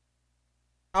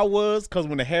 I was, because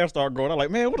when the hair started growing, I'm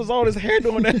like, man, what is all this hair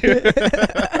doing there?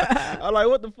 I'm like,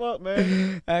 what the fuck,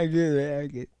 man? I get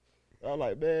it. I'm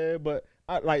like, man, but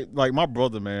I like my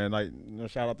brother, man, like,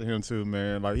 shout out to him too,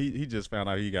 man. Like he just found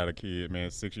out he got a kid, man,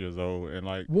 6 years old, and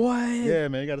like, what? Yeah,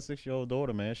 man, he got a 6-year-old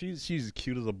daughter, man. She's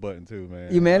cute as a button too,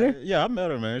 man. You met her? Yeah, I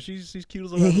met her, man. She's cute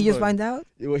as a He just button. find out?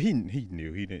 Well, he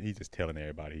knew. He didn't. He's just telling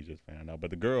everybody. He just found out. But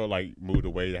the girl like moved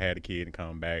away, had a kid, and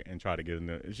come back and try to get in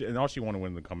the. And all she wanted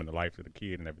was to come into life with the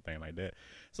kid and everything like that.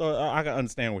 So I can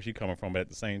understand where she's coming from. But at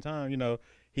the same time, you know,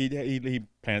 he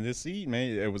planted his seed,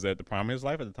 man. It was at the prime of his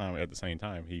life at the time. At the same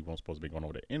time, he wasn't supposed to be going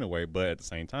over there anyway. But at the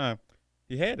same time,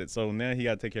 he had it. So now he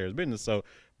got to take care of his business. So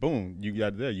boom, you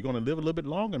got there. You're gonna live a little bit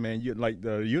longer, man. You like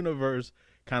the universe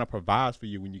kind of provides for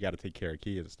you when you got to take care of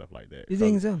kids and stuff like that. You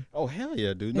think so? Oh hell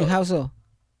yeah, dude. And how so?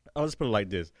 I'll just put it like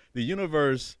this: the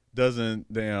universe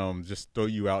doesn't just throw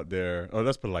you out there. Oh,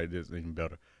 let's put it like this, even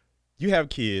better. You have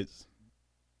kids,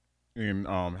 and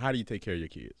how do you take care of your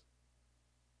kids?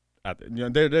 You know,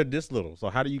 they're this little,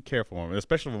 so how do you care for them?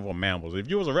 Especially for mammals. If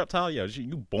you was a reptile, yeah,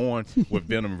 you born with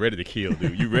venom, ready to kill,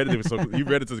 dude. You ready to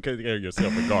take care of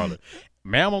yourself regardless.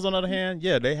 Mammals, on the other hand,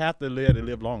 yeah, they have to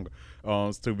live longer,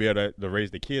 to be able to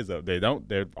raise the kids up. They don't,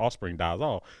 their offspring dies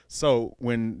off. So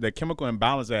when the chemical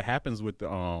imbalance that happens with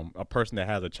a person that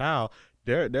has a child,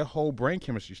 their whole brain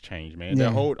chemistry's changed, man. Yeah.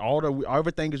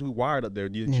 Everything is rewired up there.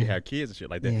 You have kids and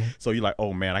shit like that. Yeah. So you're like,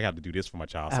 oh man, I got to do this for my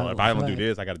child. So if I don't do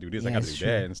this, I got to do this. I got to do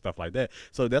that and stuff like that.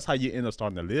 So that's how you end up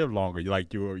starting to live longer. You like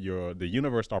the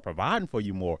universe start providing for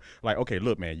you more. Like, okay,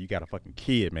 look, man, you got a fucking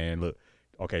kid, man. Look,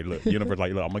 okay, look, the universe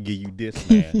like, look, I'm gonna give you this,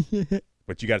 man.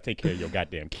 But you got to take care of your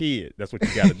goddamn kid. That's what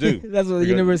you got to do. That's what the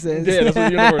universe says. Yeah, that's what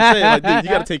the universe says. Like, dude, you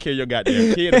got to take care of your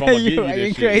goddamn kid if I'm going to give you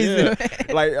this shit. Crazy.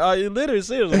 Yeah. Like, literally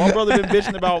serious. My brother been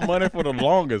bitching about money for the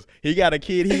longest. He got a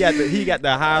kid. He got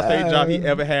the highest paid job he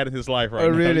ever had in his life right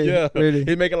now. Really? Yeah. Really?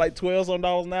 He making like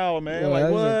 $12 an hour, man.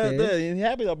 Like, what? Okay. Yeah, he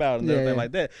happy about it and everything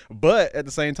like that. But at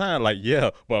the same time, like, yeah,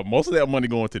 but most of that money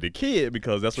going to the kid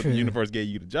because that's what the universe gave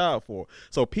you the job for.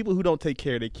 So people who don't take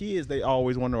care of their kids, they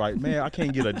always wonder, like, man, I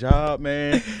can't get a job, man.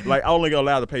 Like, I only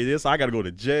allowed to pay this. I got to go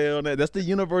to jail. That's the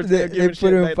universe. They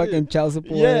put in fucking child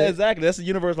support. Yeah, exactly. That's the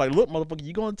universe. Like, look, motherfucker,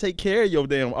 you're going to take care of your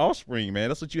damn offspring, man.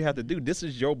 That's what you have to do. This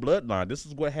is your bloodline. This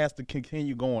is what has to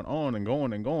continue going on and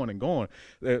going and going and going.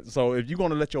 So if you're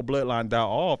going to let your bloodline die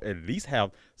off, at least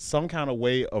have some kind of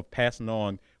way of passing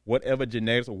on whatever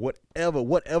genetics or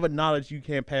whatever knowledge you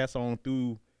can pass on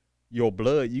through your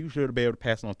blood. You should be able to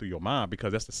pass it on through your mind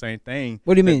because that's the same thing.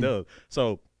 What do you mean? Does.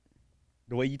 So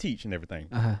the way you teach and everything.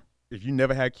 Uh-huh. If you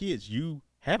never had kids, you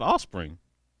have offspring.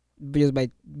 just by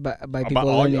people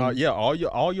all learning. your,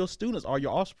 all your students are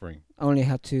your offspring. I only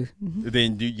have two.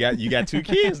 Then you got two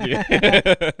kids. Then.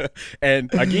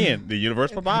 And again, the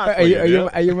universe provides. For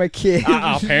Are you my kid?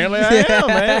 Apparently I am,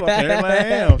 man. Apparently I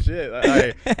am. Shit.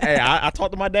 I talk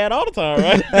to my dad all the time,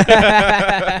 right?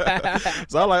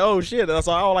 So I'm like, oh shit. So I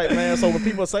was like, man. So when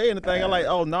people say anything, I'm like,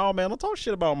 oh no, man, don't talk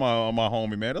shit about my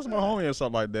homie, man. That's my homie or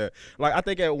something like that. Like I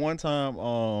think at one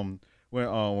time,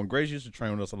 when Grace used to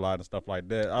train with us a lot and stuff like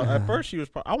that, at first she was.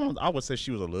 I would say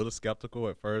she was a little skeptical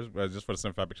at first, but just for the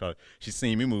simple fact because she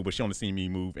seen me move, but she only seen me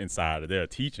move inside of there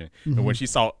teaching. And when she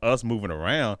saw us moving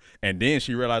around, and then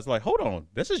she realized, like, hold on,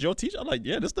 this is your teacher. I'm like,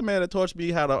 yeah, this is the man that taught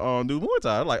me how to do Muay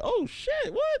Thai. I'm like, oh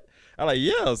shit, what? I'm like,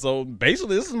 yeah. So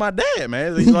basically, this is my dad,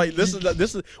 man. He's like, this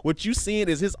is what you seeing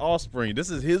is his offspring. This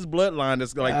is his bloodline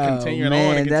that's like continuing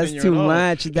on. And that's too on.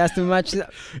 much. That's too much.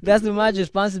 That's too much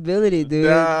responsibility, dude.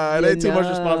 Nah, it ain't too much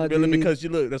responsibility, dude. Because you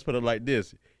look. Let's put it like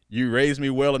this. You raised me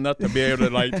well enough to be able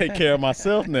to like take care of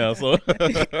myself now, so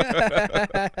and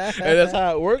that's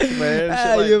how it works, man.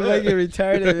 You're fucking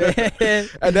retarded, man.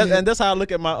 and that's how I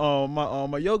look at my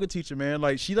my yoga teacher, man.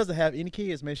 Like she doesn't have any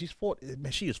kids, man. She's 40,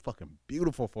 man. She is fucking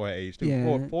beautiful for her age, too.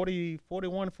 Yeah.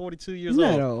 41, 42 years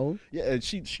Not old. old. Yeah, and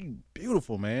she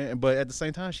beautiful, man. But at the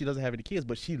same time, she doesn't have any kids,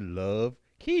 but she loves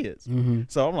kids.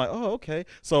 So I'm like, oh, okay.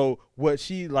 So what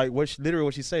she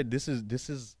said, this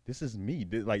is me.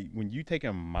 Like when you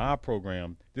taking my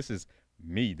program, this is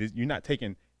me. You're not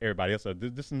taking everybody else.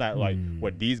 This is not like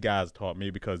what these guys taught me,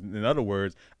 because in other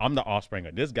words, I'm the offspring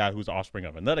of this guy who's the offspring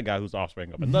of another guy who's the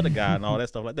offspring of another guy and all that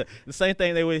stuff like that. The same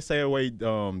thing they always say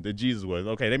that Jesus was.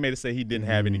 Okay, they made it say he didn't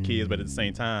have any kids, but at the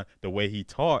same time, the way he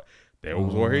taught,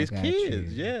 those were his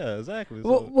kids. You. Yeah, exactly.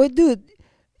 Well, dude.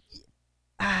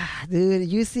 Dude,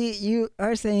 you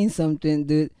are saying something,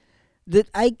 dude. That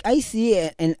I see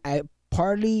it, and I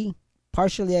partially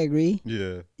agree.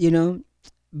 Yeah. You know,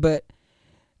 but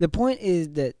the point is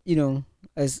that, you know,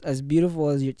 as beautiful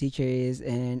as your teacher is,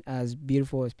 and as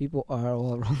beautiful as people are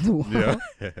all around the world.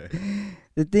 Yeah.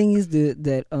 The thing is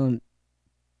that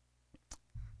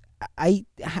I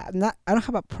don't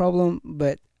have a problem,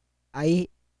 but I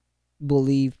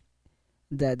believe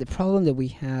that the problem that we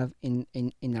have in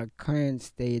our current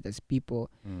state as people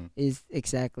is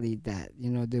exactly that, you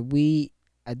know, that we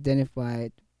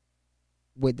identified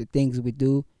with the things we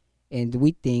do, and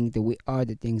we think that we are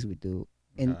the things we do,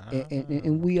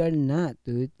 and we are not,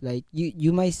 dude. Like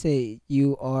you might say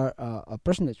you are a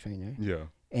personal trainer, yeah,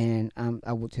 and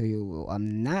I will tell you, well,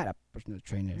 I'm not a personal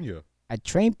trainer. Yeah, I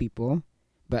train people,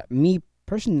 but me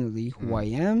personally, who I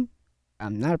am,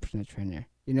 I'm not a personal trainer.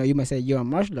 You know, you might say you're a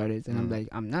martial artist, and I'm like,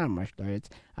 I'm not a martial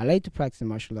artist. I like to practice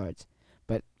martial arts,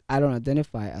 but I don't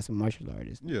identify as a martial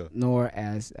artist, nor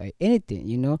as anything,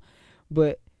 you know.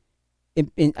 But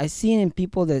I see in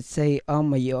people that say,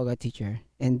 I'm a yoga teacher,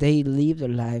 and they live their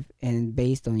life and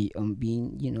based on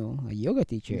being, you know, a yoga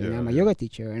teacher, and I'm a yoga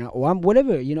teacher, and or I'm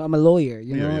whatever, you know, I'm a lawyer,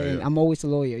 you know, and I'm always a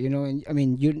lawyer, you know. And I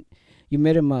mean, you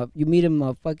meet him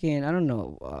up, fucking, I don't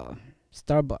know,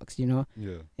 Starbucks, you know,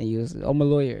 and you say, I'm a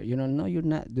lawyer, you know. No, you're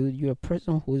not, dude. You're a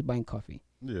person who's buying coffee,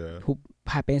 who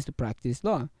happens to practice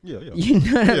law. You know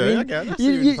what I mean? I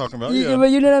see what you're talking about. But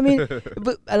you know what I mean?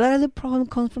 But a lot of the problem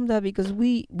comes from that, because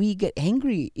we get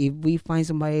angry if we find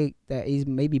somebody that is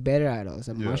maybe better at us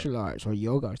at martial arts or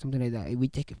yoga or something like that. We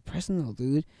take it personal,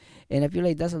 dude. And I feel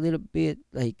like that's a little bit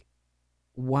like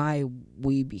why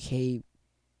we behave,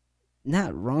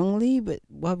 not wrongly, but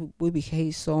why we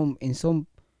behave in some.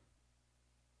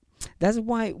 That's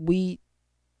why we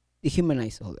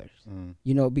dehumanize others,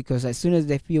 you know, because as soon as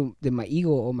they feel that my ego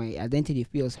or my identity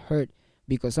feels hurt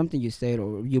because something you said,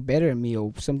 or you're better than me,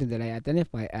 or something that I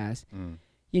identify as,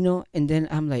 you know, and then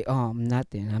I'm like, oh, I'm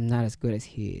nothing. I'm not as good as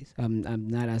he is. I'm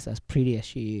not as pretty as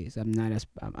she is. I'm not as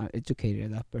educated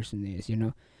as that person is, you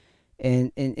know,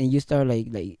 and you start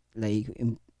like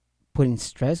putting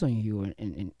stress on you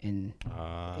and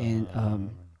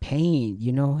pain,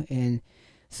 you know. And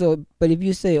so, but if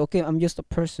you say, okay, I'm just a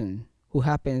person who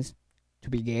happens to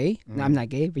be gay. No, I'm not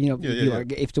gay, but you know, you are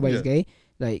gay. If somebody's gay,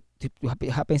 like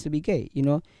happens to be gay, you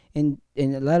know. And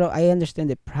a lot of, I understand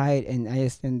the pride, and I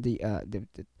understand the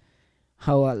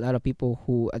how a lot of people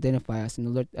who identify as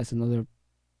another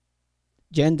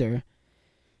gender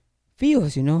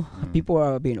feels, you know. People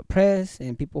are being oppressed,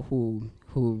 and people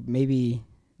who maybe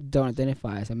don't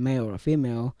identify as a male or a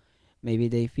female, maybe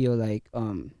they feel like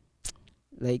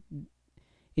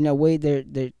in a way they're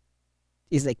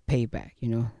it's like payback, you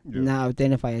know. Now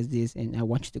identify as this, and I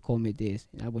want you to call me this,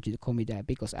 and I want you to call me that,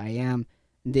 because I am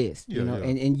this, you know.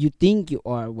 And you think you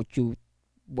are what your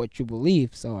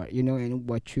beliefs are, you know, and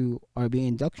what you are being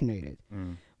indoctrinated.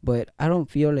 But I don't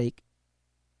feel like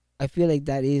I feel like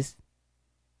that is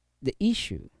the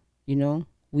issue. You know,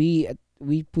 we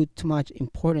put too much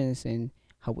importance in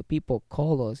how people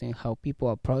call us and how people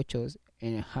approach us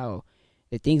and how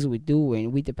the things we do,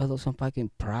 and we develop some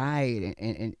fucking pride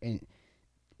and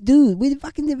dude, we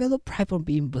fucking develop pride from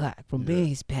being black, from being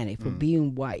Hispanic, from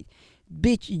being white.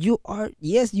 Bitch, you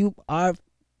are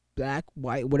black,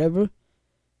 white, whatever,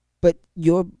 but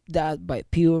you're that by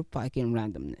pure fucking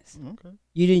randomness. Okay.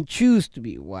 You didn't choose to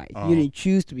be white. You didn't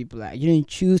choose to be black. You didn't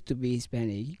choose to be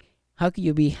Hispanic. How can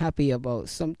you be happy about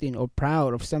something or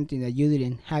proud of something that you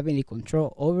didn't have any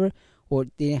control over or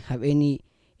didn't have any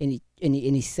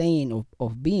saying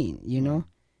of being, you know?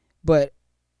 But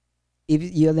if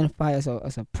you identify as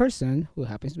a person who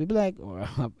happens to be black or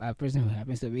a person who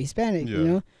happens to be Hispanic, you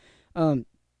know,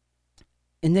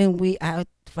 and then we add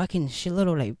fucking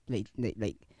shitload of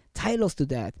like titles to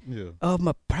that. Yeah. I'm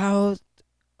a proud.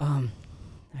 I'm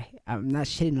not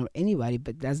shitting on anybody,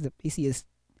 but that's the easiest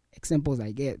examples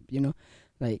I get. You know,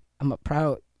 like I'm a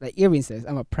proud. Like Irving says,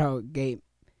 I'm a proud gay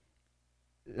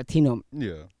Latino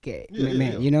gay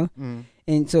man. You know,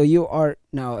 and so you are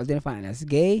now identifying as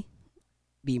gay.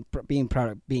 Being proud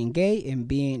of being gay and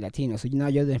being Latino, so now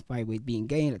you identify with being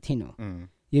gay and Latino,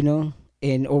 you know,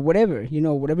 and or whatever, you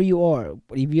know, whatever you are.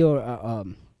 If you're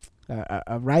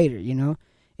a writer, you know,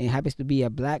 and happens to be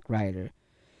a black writer,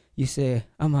 you say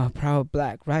I'm a proud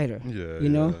black writer, you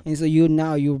know, and so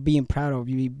you're being proud of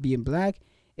you being black,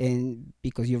 and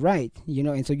because you're right, you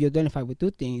know, and so you identify with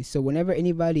two things. So whenever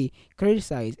anybody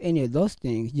criticizes any of those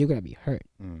things, you're gonna be hurt,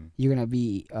 you're gonna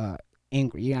be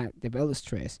angry, you're gonna develop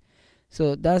stress.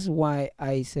 So that's why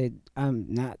I said I'm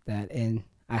not that, and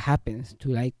I happen to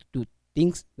like to do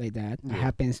things like that. I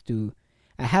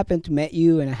happen to meet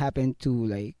you, and I happen to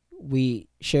like we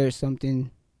share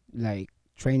something like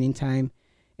training time,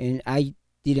 and I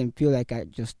didn't feel like I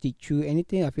just teach you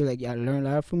anything. I feel like I learned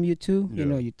a lot from you too. You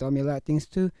know, you taught me a lot of things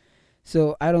too.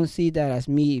 So I don't see that as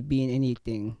me being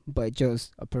anything but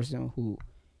just a person who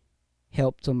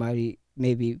helped somebody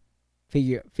maybe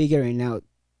figuring out.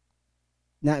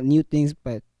 Not new things,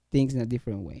 but things in a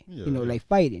different way. You know, like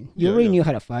fighting. You already knew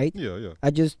how to fight. I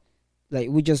just, like,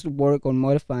 we just work on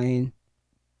modifying,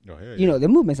 you know, the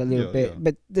movements a little bit.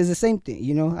 But there's the same thing,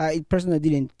 you know. I personally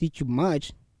didn't teach you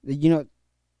much. You know,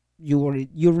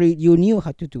 you knew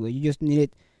how to do it. You just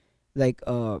needed, like,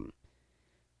 I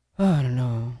don't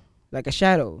know, like a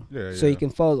shadow. So you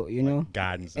can follow, you know.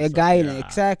 Guidance. Guidance,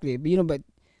 exactly. But, you know, but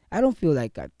I don't feel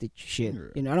like I teach shit.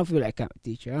 You know, I don't feel like I'm a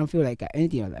teacher. I don't feel like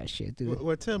anything of that shit, dude.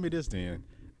 Well, tell me this then.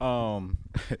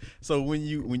 So when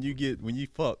you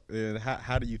fuck,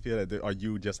 how do you feel that? Are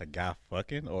you just a guy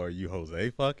fucking, or are you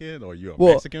Jose fucking, or are you a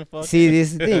Mexican fucking? See,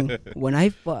 this is the thing. When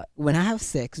I have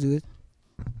sex, dude,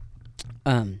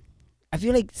 I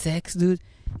feel like sex, dude,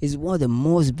 is one of the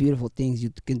most beautiful things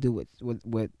you can do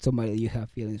with somebody that you have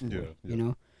feelings for. You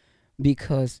know,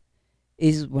 because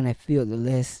it's when I feel the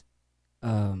less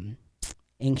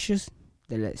anxious,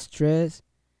 the less stress.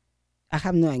 I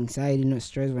have no anxiety, no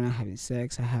stress when I'm having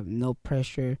sex. I have no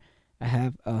pressure. I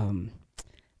have I'm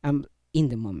in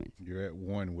the moment. You're at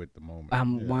one with the moment.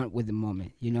 I'm one with the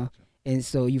moment, you know. And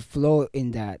so you flow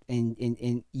in that,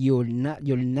 and you're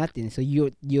nothing. So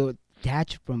you're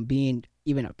detached from being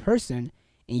even a person,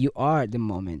 and you are the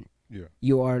moment.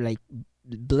 You are like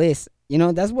bliss. You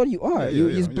know, that's what you are.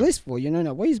 You're blissful. You know, in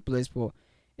a way, it's blissful.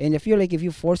 And I feel like if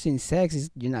you're forcing sex,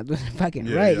 you're not doing it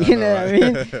fucking right. You know what I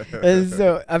mean? And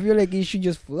so I feel like it should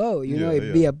just flow. You know,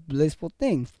 it'd be a blissful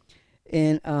thing.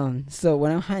 And so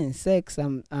when I'm having sex,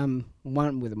 I'm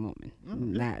one with the moment.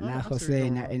 Not Jose,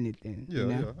 not anything. You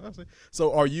know? I see.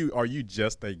 So are you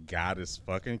just a guy that's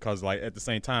fucking? Cause like at the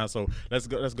same time, so let's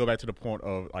go back to the point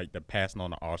of like the passing on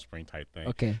the offspring type thing.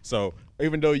 Okay. So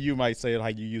even though you might say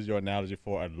like you use your analogy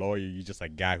for a lawyer, you're just a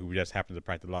guy who just happens to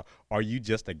practice law. Are you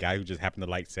just a guy who just happens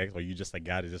to like sex, or are you just a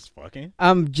guy that's just fucking?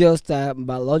 I'm just a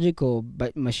biological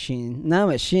machine, not a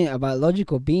machine, a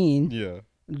biological being. Yeah.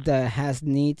 That has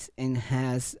needs and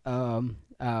has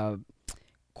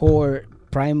core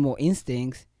primal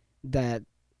instincts that,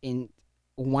 in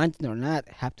wanting or not,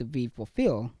 have to be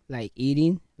fulfilled, like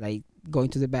eating, like going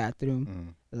to the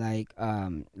bathroom, like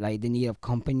the need of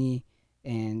company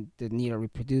and the need of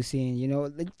reproducing. You know,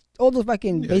 like all those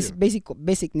fucking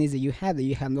basic needs that you have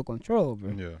no control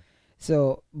over. Yeah.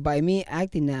 So by me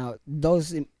acting out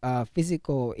those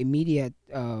physical immediate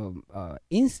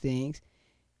instincts,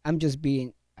 I'm just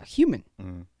being a human,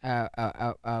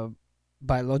 a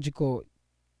biological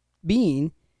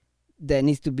being that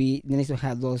needs to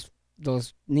have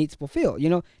those needs fulfilled. You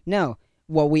know. Now,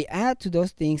 what we add to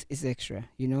those things is extra.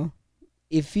 You know,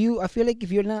 I feel like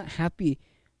if you're not happy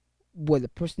with the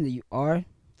person that you are,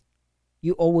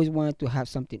 you always wanted to have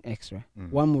something extra.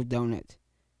 One more donut,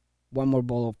 one more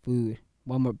bowl of food,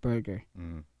 one more burger.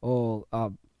 Or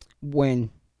when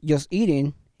just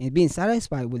eating and being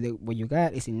satisfied with what you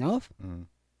got is enough,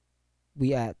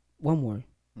 we add one more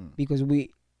because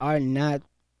we are not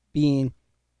being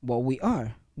what we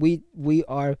are. We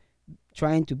are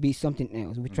trying to be something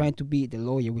else. We're trying to be the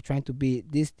lawyer. We're trying to be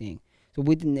this thing. So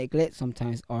we neglect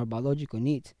sometimes our biological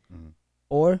needs,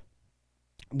 or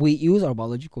we use our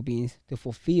biological beings to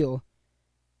fulfill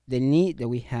the need that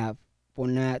we have for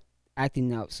not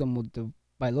acting out some of the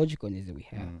biological needs that we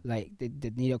have, like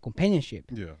the need of companionship.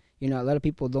 Yeah. You know, a lot of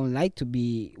people don't like to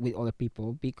be with other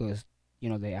people because, you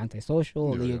know, they're antisocial,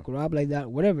 or they grew up like that,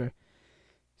 whatever.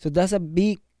 So that's a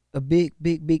big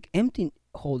empty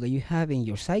hole that you have in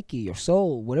your psyche, your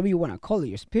soul, whatever you want to call it,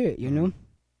 your spirit, you know?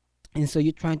 And so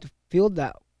you're trying to fill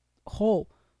that hole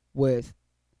with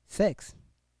sex.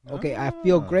 Okay, I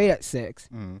feel great at sex.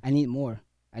 I need more.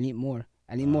 I need more.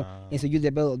 I need more. And so you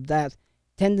develop that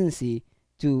tendency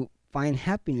to find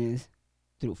happiness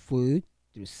through food,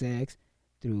 through sex,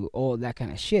 through all that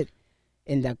kind of shit.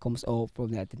 And that comes all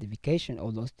from the identification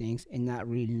of those things and not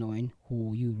really knowing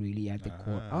who you really at the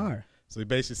core are. So you're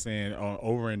basically saying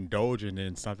overindulging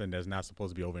in something that's not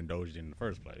supposed to be overindulged in the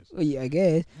first place. Well, yeah, I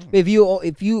guess. But if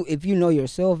you know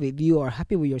yourself, if you are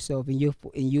happy with yourself, and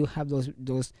you have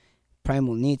those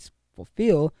primal needs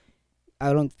fulfilled,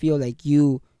 I don't feel like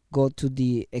you go to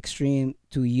the extreme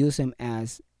to use them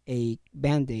as a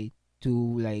band-aid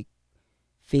to like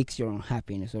fix your own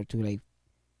happiness, or to like,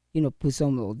 you know, put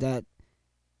some of that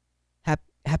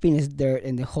happiness dirt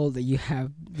in the hole that you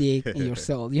have dig in your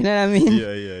soul. You know what I mean?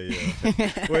 Yeah.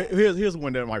 Well, here's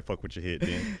one that might fuck with your head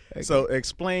then. Okay. So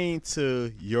explain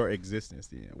to your existence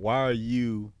then. Why are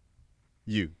you?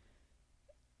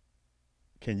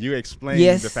 Can you explain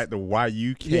the fact of why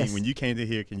you came when you came to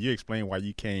here? Can you explain why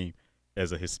you came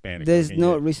as a Hispanic? There's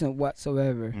no reason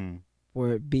whatsoever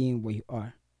for being what you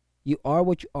are. You are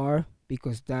what you are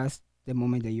because that's the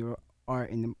moment that you are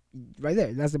in the right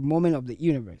there. That's the moment of the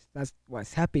universe. That's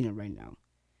what's happening right now.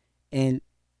 And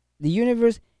the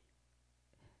universe,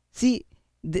 see,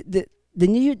 the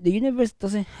universe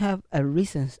doesn't have a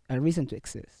reason to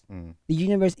exist. The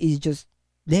universe is just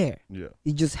there. Yeah.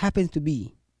 It just happens to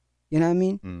be. You know what I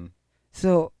mean?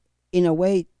 So in a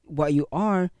way, what you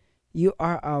are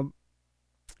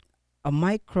a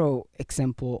micro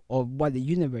example of what the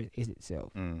universe is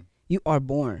itself. You are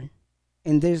born,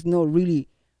 and there's no really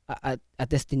a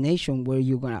destination where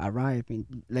you're gonna arrive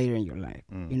later in your life.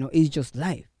 You know, it's just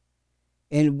life.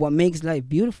 And what makes life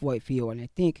beautiful, I feel, and I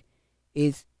think,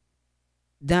 is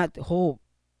that whole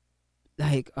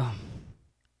like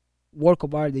work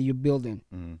of art that you're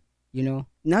building. You know,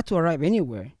 not to arrive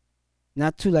anywhere,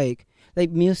 not to like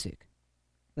music.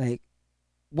 Like,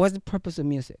 what's the purpose of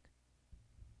music?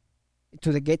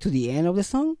 To get to the end of the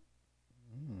song?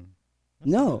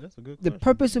 No. That's a good question. The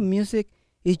purpose of music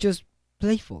is just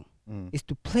playful. Is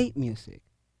to play music.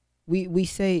 We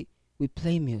say we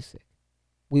play music.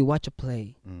 We watch a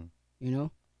play. You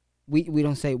know? We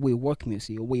don't say we work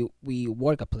music or we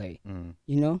work a play.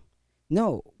 You know?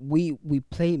 No, we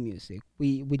play music.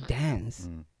 We dance.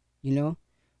 You know?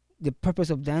 The purpose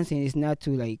of dancing is not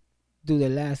to like do the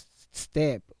last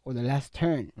step or the last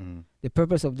turn. The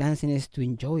purpose of dancing is to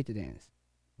enjoy the dance.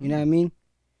 You know what I mean?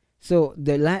 So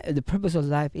the purpose of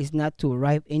life is not to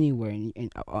arrive anywhere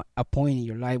in a point in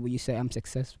your life where you say I'm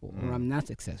successful or I'm not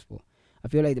successful. I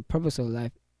feel like the purpose of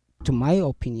life, to my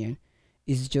opinion,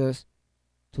 is just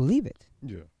to live it.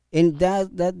 Yeah. And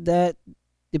that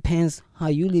depends how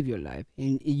you live your life,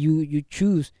 and you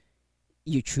choose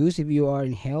if you are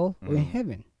in hell or in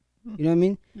heaven. You know what I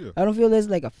mean? Yeah. I don't feel there's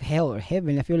like a hell or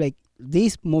heaven. I feel like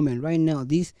this moment right now,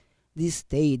 this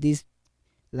state, this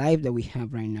life that we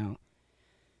have right now,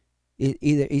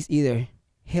 is either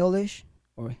hellish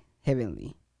or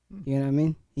heavenly. You know what I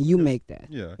mean? And you make that.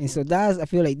 Yeah. And so I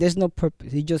feel like there's no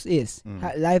purpose. It just is.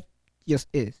 Life just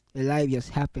is. Life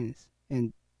just happens,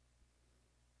 and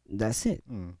that's it.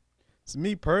 To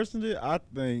me personally, I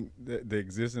think that the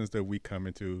existence that we come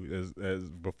into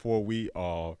as before we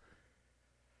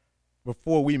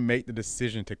make the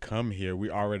decision to come here, we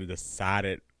already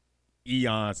decided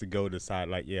eons ago.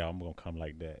 Like, yeah, I'm gonna come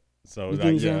like that. So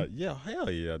like, yeah,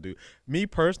 hell yeah, dude. Me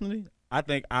personally, I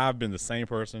think I've been the same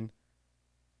person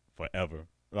forever.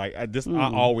 Like I've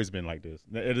always been like this.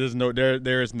 There is no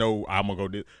I'm gonna go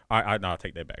do. I'll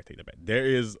take that back. There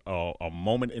is a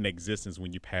moment in existence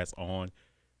when you pass on,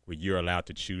 where you're allowed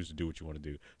to choose to do what you want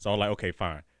to do. So I'm like, okay,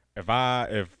 fine. if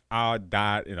I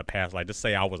died in a past life, just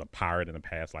say I was a pirate in a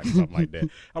past life or something like that.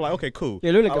 I'm like, okay, cool.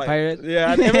 You look like I a pirate.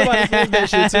 Yeah, everybody says that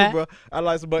shit too, bro. I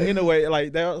like, but anyway,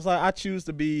 like that was like I choose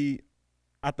to be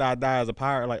after I die as a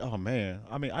pirate. Like, oh man,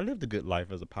 I mean, I lived a good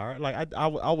life as a pirate. Like I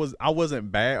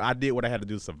wasn't bad. I did what I had to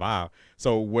do to survive.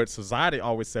 So what society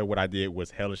always said what I did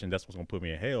was hellish, and that's what's gonna put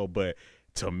me in hell. But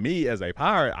to me as a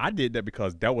pirate, I did that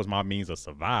because that was my means of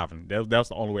surviving. That's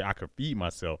the only way I could feed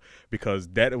myself, because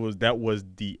that was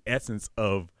the essence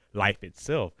of life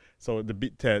itself. So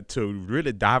to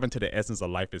really dive into the essence of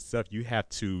life itself, you have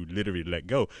to literally let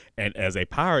go. And as a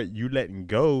pirate, you letting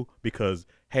go because,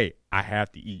 hey, I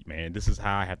have to eat, man. This is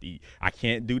how I have to eat. I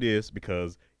can't do this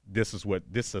because this is what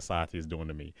this society is doing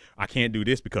to me. I can't do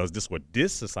this because this is what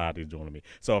this society is doing to me.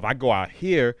 So if I go out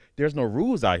here, there's no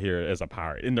rules out here as a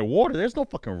pirate. In the water, there's no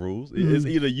fucking rules. It's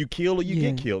either you kill or you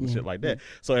get killed and shit like that.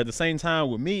 So at the same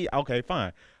time with me, okay,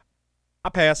 fine. I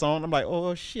pass on. I'm like,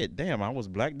 oh shit, damn! I was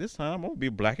black this time. I'm gonna be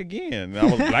black again. I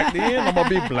was black then. I'm gonna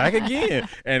be black again,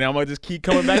 and I'm gonna just keep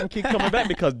coming back and keep coming back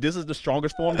because this is the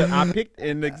strongest form that I picked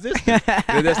in existence.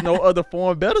 There's no other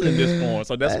form better than this form,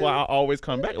 so that's why I always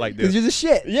come back like this. Cause you're the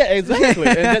shit. Yeah, exactly.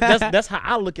 And that's how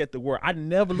I look at the world. I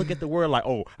never look at the world like,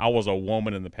 oh, I was a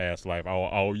woman in the past life.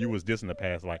 Oh, you was this in the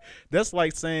past life. That's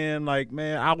like saying, like,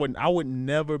 man, I would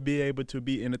never be able to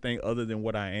be anything other than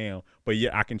what I am, but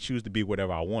yet I can choose to be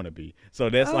whatever I want to be. So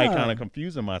that's like kind of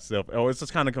confusing myself. Or it's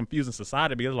just kind of confusing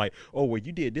society because like, oh, well,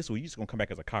 you did this, well, you just gonna come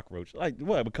back as a cockroach. Like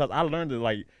what? Because I learned to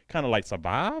like kind of like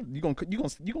survive. You gonna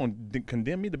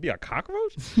condemn me to be a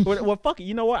cockroach? well, fuck it.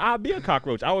 You know what? I'll be a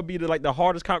cockroach. I would be the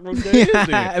hardest cockroach there is.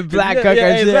 Then. Black cockroach.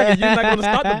 Yeah, exactly. You're not gonna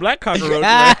stop the black cockroach.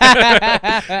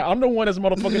 I'm the one that's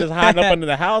motherfucking that's hiding up under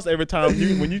the house every time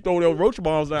when you throw those roach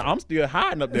bombs down. I'm still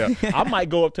hiding up there. I might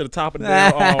go up to the top of the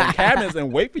cabinets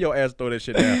and wait for your ass to throw that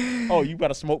shit down. Oh, you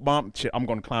got a smoke bomb? Shit, I'm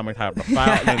gonna climb and have the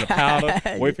fire and the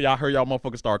powder. Wait for y'all, hear y'all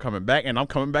motherfuckers start coming back, and I'm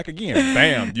coming back again.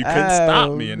 Bam! You couldn't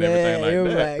stop me and everything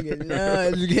like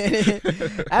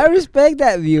that. I respect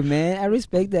that view, man. I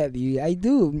respect that view. I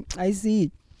do. I see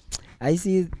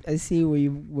where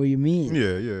you mean.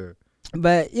 Yeah.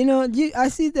 But you know, I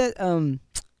see that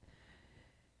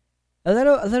a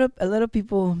lot of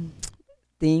people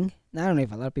think. I don't know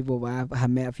if a lot of people, but I have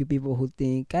met a few people who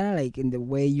think kind of like in the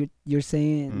way you're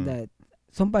saying that.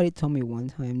 Somebody told me one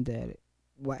time that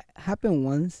what happened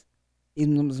once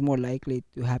is more likely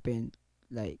to happen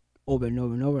like over and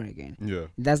over and over again. Yeah,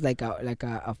 that's like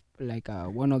a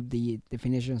one of the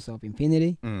definitions of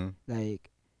infinity. Like,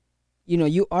 you know,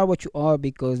 you are what you are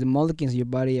because the molecules in your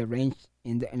body arranged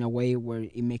in a way where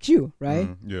it makes you,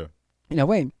 right? Yeah, in a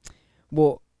way.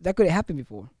 Well, that could have happened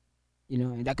before, you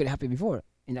know, and that could happen before,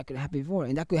 and that could happen before,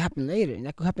 and that could happen later, and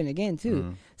that could happen again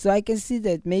too. So I can see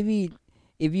that maybe.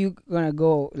 If you're gonna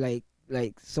go like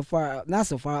so far, not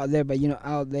so far out there, but you know,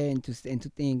 out there and to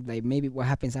think like maybe what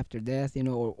happens after death, you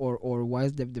know, or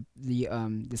what's the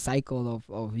cycle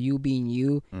of you being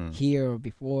you here or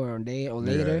before or there or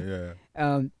later.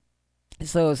 Yeah.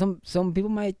 So some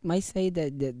people might say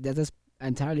that is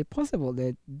entirely possible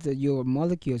that your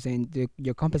molecules and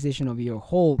your composition of your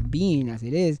whole being as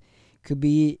it is could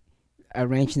be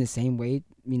arranged in the same way.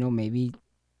 You know, maybe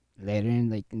later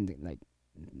in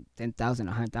 10,000,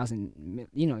 100,000,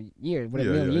 you know, years,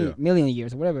 whatever, million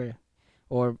years, or whatever,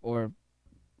 or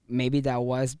maybe that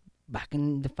was back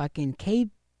in the fucking cave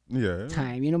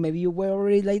time. You know, maybe you were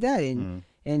already like that,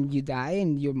 and you die,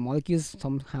 and your molecules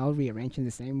somehow rearrange in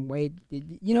the same way.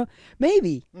 You know,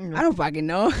 maybe I don't fucking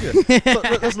know. So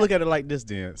let's look at it like this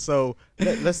then. So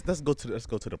let's go to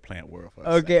the plant world first.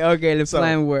 Okay, the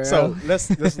plant world. So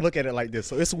let's look at it like this.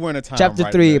 So it's winter time. Chapter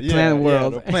 3, plant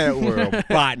world. The plant world.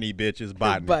 Botany, bitches,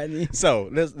 botany. So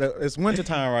it's winter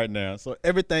time right now. So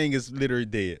everything is literally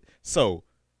dead. So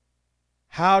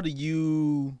how do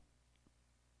you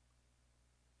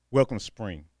welcome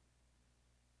spring?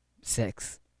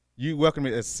 Sex. You welcome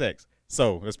it as sex.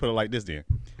 So let's put it like this then.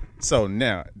 So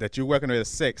now that you welcome it as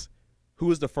sex, who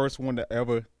is the first one to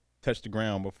ever touch the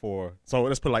ground before? So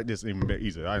let's put it like this, even bit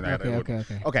easier.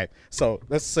 Okay. So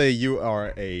let's say you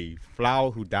are a flower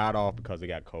who died off because it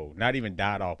got cold. Not even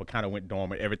died off, but kind of went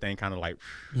dormant. Everything kind of like.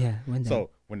 Yeah.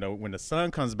 So when the sun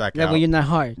comes back out. When you're not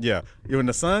hard. Yeah. When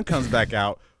the sun comes back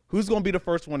out. Who's going to be the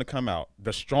first one to come out?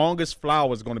 The strongest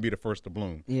flower is going to be the first to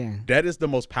bloom. Yeah. That is the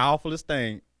most powerfulest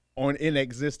thing in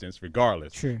existence,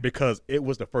 regardless. True. Because it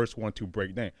was the first one to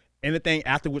break down. Anything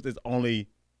afterwards is only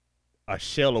a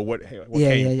shell of what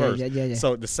came first. Yeah.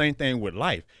 So the same thing with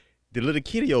life. The little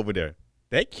kitty over there,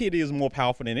 that kitty is more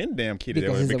powerful than any damn kitty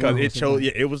because it chose.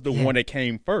 Yeah, it was the one that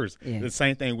came first. Yeah. The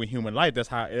same thing with human life. That's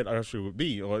how it actually would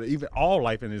be, or even all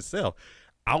life in itself.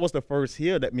 I was the first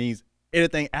here. That means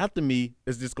anything after me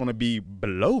is just gonna be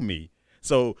below me.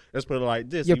 So let's put it like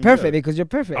this: You're perfect because you're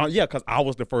perfect. Yeah, because I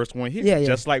was the first one here. Yeah, yeah.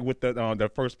 Just like with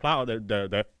the first flower,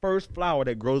 the first flower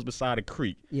that grows beside a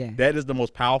creek. Yeah. That is the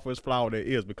most powerful flower there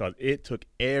is because it took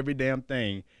every damn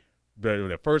thing.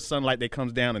 The first sunlight that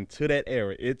comes down into that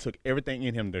area, it took everything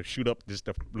in him to shoot up just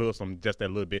that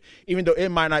little bit. Even though it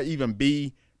might not even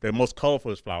be the most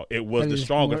colorful flower, it was the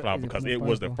strongest flower because it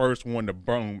was the first one to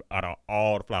bloom out of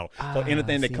all the flowers. So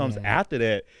anything that comes after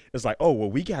that, it's like, oh, well,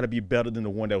 we got to be better than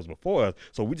the one that was before us.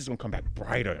 So we just going to come back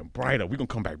brighter and brighter. We're going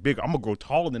to come back bigger. I'm going to grow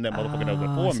taller than that motherfucker that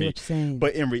was before me.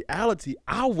 But in reality,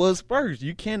 I was first.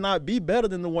 You cannot be better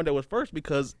than the one that was first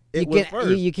because it was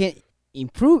first. You can't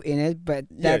improve in it, but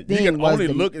that thing you can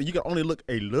only look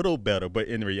a little better. But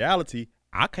in reality,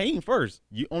 I came first.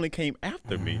 You only came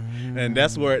after me, and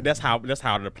that's how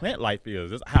the plant life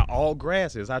is. That's how all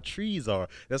grass is. How trees are.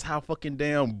 That's how fucking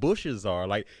damn bushes are.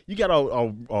 Like you got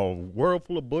a world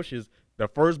full of bushes. The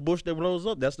first bush that blows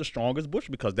up, that's the strongest bush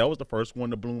because that was the first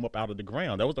one to bloom up out of the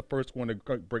ground. That was the first one to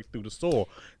break through the soil.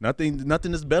 Nothing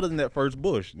is better than that first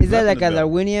bush. Is that like a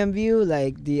Darwinian view,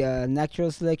 like the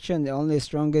natural selection, the only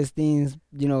strongest things,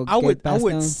 I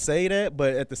would say that,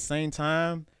 but at the same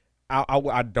time,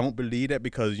 I don't believe that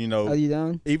because Oh, you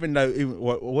don't? even though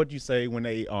what you say when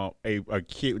a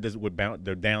kid with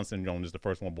the Down syndrome is the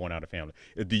first one born out of the family,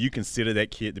 do you consider that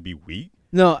kid to be weak?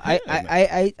 No,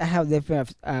 I have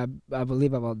different I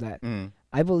believe about that.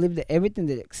 I believe that everything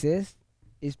that exists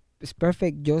is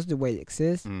perfect just the way it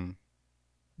exists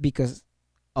because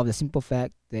of the simple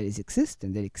fact that it's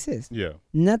existent, that it exists. Yeah.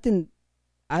 Nothing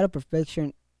out of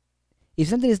perfection. If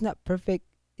something is not perfect,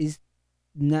 it's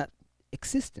not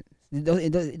existent. It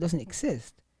doesn't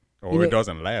exist. Or it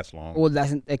doesn't last long. Or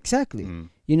doesn't exactly.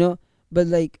 But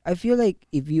like I feel like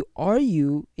if you are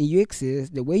you and you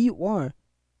exist the way you are,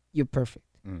 you're perfect.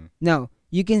 Now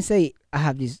you can say I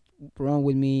have this wrong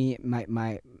with me.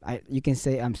 You can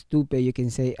say I'm stupid. You can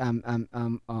say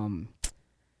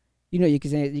you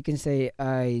can say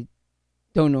I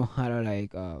don't know how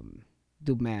to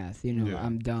do math.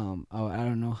 I'm dumb. Or I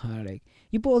don't know how to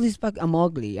you put all these I'm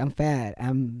ugly. I'm fat.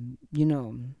 I'm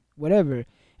whatever.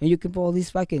 And you can put all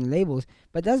these fucking labels,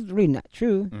 but that's really not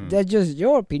true. That's just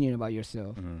your opinion about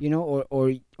yourself,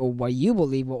 or what you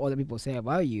believe, what other people say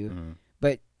about you.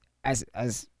 But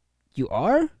as you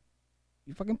are,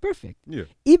 you're fucking perfect. Yeah.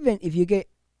 Even if you get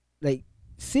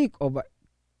sick or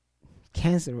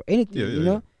cancer or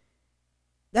anything,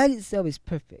 that itself is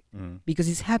perfect because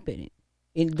it's happening.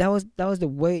 And that was the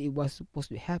way it was supposed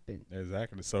to happen.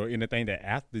 Exactly. So anything that I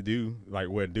have to do,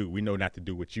 we know not to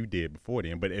do what you did before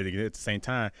then. But at the same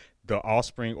time, the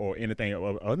offspring or anything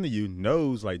other than you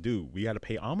knows, dude, we got to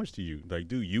pay homage to you.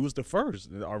 Dude, you was the first,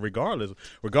 regardless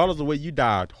of the way you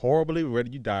died horribly, whether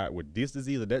you died with this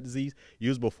disease or that disease, you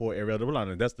was before every other one.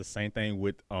 And that's the same thing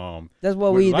with That's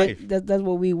what with life. That's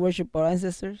what we worship our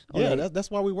ancestors. Yeah, that's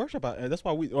why we worship. That's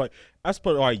why we I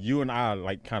suppose you and I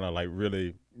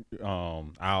really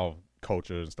our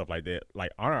culture and stuff like that,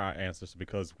 honor our ancestors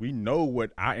because we know what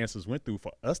our ancestors went through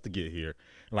for us to get here.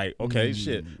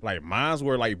 Shit, mines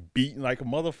were beaten like a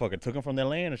motherfucker, took them from their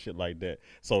land and shit like that.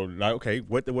 So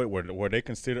what were they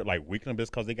considered weakening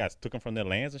because they got took them from their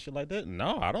lands and shit like that?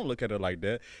 No, I don't look at it like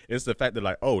that. It's the fact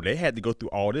that they had to go through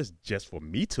all this just for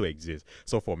me to exist.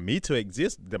 So for me to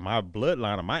exist, my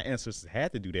bloodline or my ancestors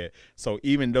had to do that. So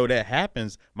even though that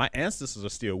happens, my ancestors are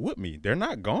still with me. They're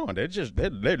not gone. They're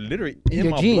literally in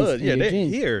my blood. Yeah, they're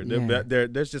here.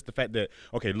 There's just the fact that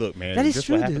look, man, that is this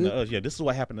true, what happened dude. to us. Yeah, this is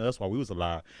what happened to us while we was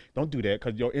alive. Don't do that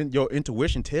because your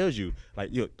intuition tells you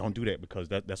don't do that because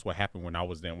that's what happened when I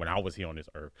was here on this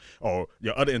earth. Or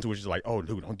your other intuition is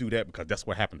dude, don't do that because that's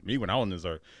what happened to me when I was on this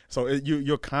earth. So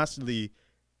you're constantly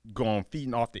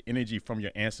feeding off the energy from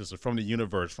your ancestors, from the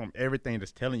universe, from everything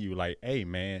that's telling you hey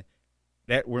man,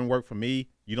 that wouldn't work for me.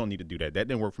 You don't need to do that. That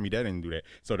didn't work for me. That didn't do that.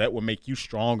 So that will make you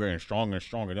stronger and stronger and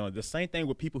stronger. The same thing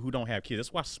with people who don't have kids.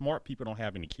 That's why smart people don't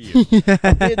have any kids.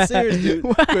 I'm dead serious,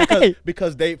 dude.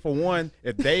 Because they, for one,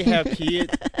 if they have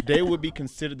kids, they would be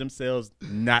considered themselves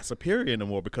not superior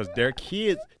anymore because their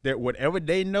kids, whatever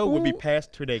they know, would be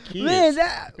passed to their kids. Man,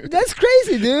 that's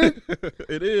crazy, dude.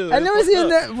 It is. I never seen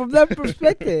that from that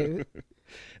perspective.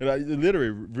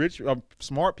 Literally,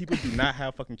 smart people do not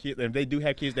have fucking kids. And if they do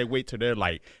have kids, they wait till they're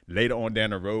later on down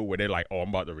the road where they're I'm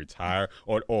about to retire.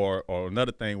 Or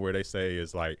another thing where they say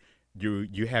is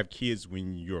you have kids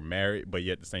when you're married, but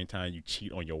yet at the same time you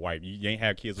cheat on your wife. You ain't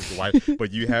have kids with your wife,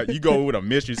 but you go with a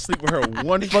mistress, sleep with her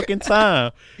one fucking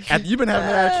time. After you've been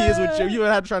having kids with you been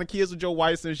having trying to kids with your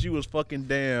wife since you was fucking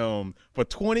damn for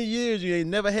 20 years. You ain't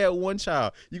never had one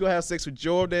child. You gonna have sex with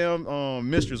your damn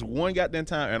mistress one goddamn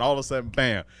time, and all of a sudden,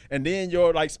 bam, and then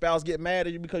your like spouse get mad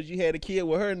at you because you had a kid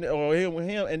with her or him with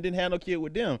him, and didn't have no kid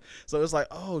with them. So it's like,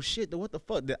 oh shit, what the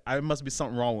fuck? There must be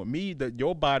something wrong with me that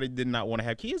your body did not want to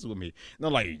have kids with me. And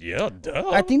I'm like, yeah,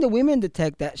 duh. I think the women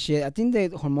detect that shit. I think they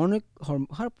hormonic. How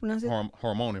to pronounce it?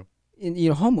 Hormonal. In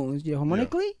your hormones,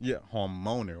 hormonically. Yeah,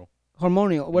 hormonal.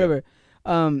 Hormonal, whatever.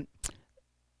 Yeah.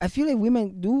 I feel like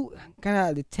women do kind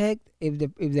of detect if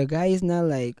the guy is not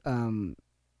like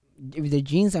if the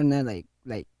genes are not like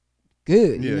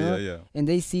good, you know? Yeah. And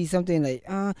they see something like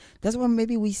that's what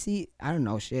maybe we see. I don't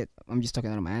know, shit. I'm just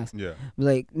talking out of my ass. Yeah.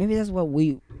 Like maybe that's what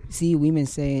we see women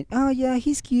saying. Oh yeah,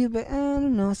 he's cute, but I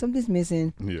don't know, something's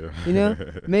missing. Yeah. You know,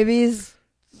 maybe it's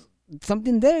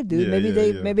something there, dude.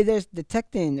 Yeah, maybe there's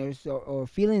detecting or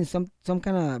feeling some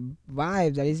kind of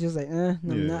vibe that is just like, I'm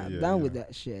not down with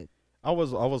that shit. I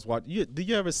was watching. Did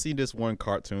you ever see this one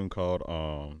cartoon called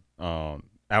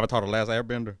Avatar: The Last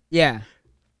Airbender? Yeah.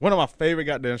 One of my favorite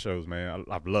goddamn shows, man.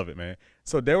 I love it, man.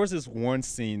 So there was this one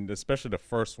scene, especially the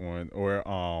first one, where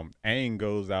Aang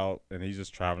goes out and he's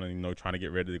just traveling, trying to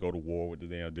get ready to go to war with the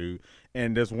damn dude.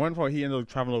 And there's one part he ended up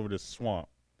traveling over this swamp,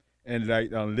 and like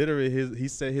literally he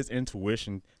said his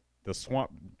intuition, the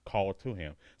swamp called to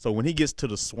him. So when he gets to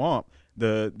the swamp,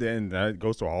 then that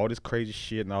goes through all this crazy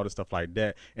shit and all this stuff like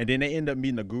that, and then they end up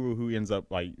meeting a guru who ends up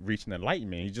like reaching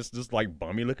enlightenment. He's just like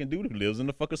bummy looking dude who lives in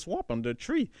the fucking swamp under a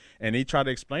tree, and he tried to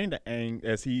explain to Aang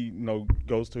as he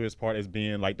goes to his part as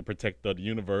being like the protector of the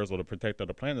universe or the protector of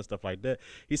the planet and stuff like that.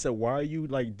 He said, why are you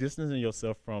like distancing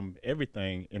yourself from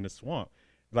everything in the swamp?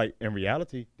 Like in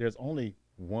reality, there's only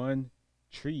one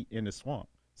tree in the swamp,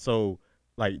 so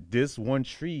like this one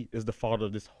tree is the father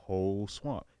of this whole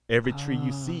swamp. Every tree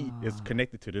you see is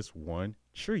connected to this one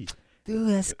tree. Dude,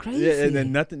 that's crazy. Yeah, and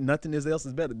then nothing else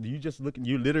is better.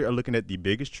 You literally are looking at the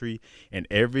biggest tree, and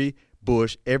every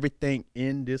bush, everything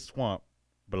in this swamp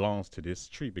belongs to this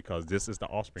tree because this is the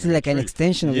offspring. It's like an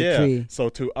extension of the tree. So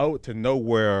to know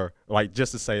where, like,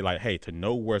 just to say like, hey, to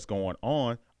know what's going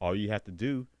on, all you have to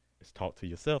do is talk to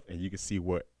yourself, and you can see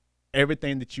what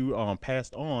everything that you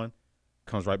passed on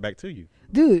comes right back to you.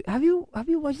 Dude, have you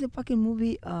watched the fucking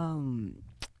movie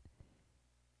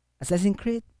Assassin's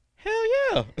Creed? Hell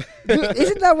yeah. Dude,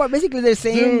 isn't that what basically they're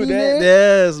saying? Dude,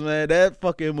 yes, man. That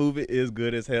fucking movie is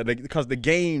good as hell. Because the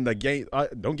game,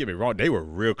 don't get me wrong, they were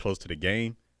real close to the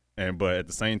game, but at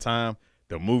the same time,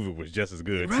 the movie was just as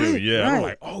good too. Yeah, right. I'm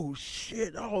like, oh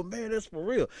shit, oh man, that's for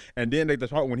real. And then the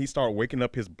part when he started waking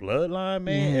up his bloodline,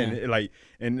 man,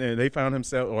 and they found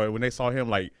himself, or when they saw him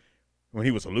like, when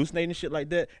he was hallucinating and shit like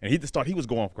that, and he was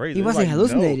going crazy. He wasn't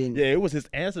hallucinating. No. Yeah, it was his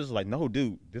answers like, no,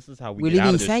 dude, this is how we get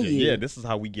out of this shit. Yeah, this is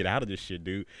how we get out of this shit,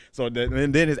 dude. So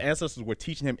and then his ancestors were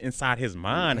teaching him inside his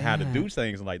mind how to do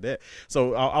things like that.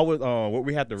 So I was what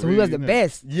we had to. So we was the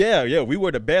best. Yeah, we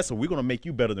were the best. So we're gonna make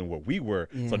you better than what we were.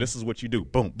 Yeah. So this is what you do.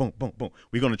 Boom, boom, boom, boom.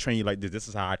 We're gonna train you like this. This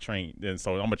is how I train. And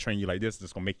so I'm gonna train you like this. This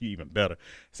is gonna make you even better.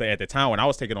 So at the time when I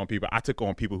was taking on people, I took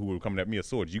on people who were coming at me as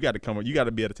swords. You got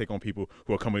to be able to take on people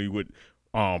who are coming with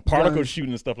particle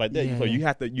shooting and stuff like that. Yeah. So you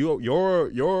have to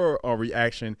your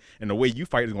reaction and the way you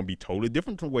fight is gonna be totally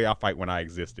different from the way I fight when I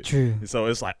existed. True. And so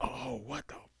it's like, oh, what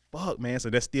the fuck, man. So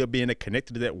that's still being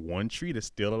connected to that one tree that's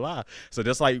still alive. So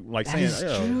that's like that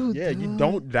saying, true, you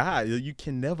don't die. You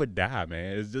can never die,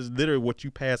 man. It's just literally what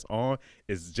you pass on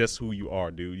is just who you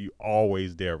are, dude. You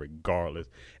always there regardless.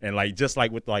 And like just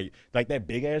like with like that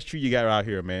big ass tree you got out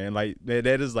here, man. Like that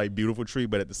is like beautiful tree,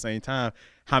 but at the same time,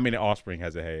 how many offspring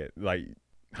has it had? Like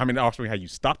how many offspring have you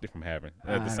stopped it from having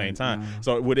at the same time?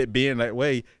 So with it being that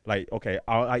way, like, okay,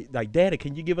 I like, Daddy,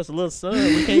 can you give us a little son?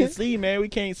 We can't see, man. We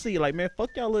can't see. Like, man, fuck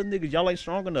y'all little niggas. Y'all ain't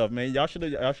strong enough, man. Y'all should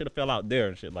have fell out there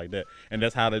and shit like that. And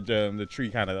that's how the tree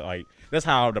kind of like, that's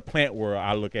how the plant world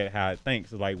I look at how it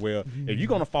thinks. It's like, well, if you're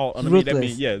gonna fall under me,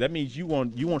 that means you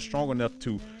want strong enough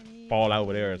to fall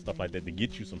over there and stuff like that to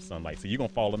get you some sunlight. So you're gonna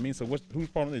follow me. So who's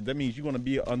following me? That means you're gonna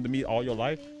be under me all your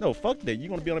life? No, fuck that. You're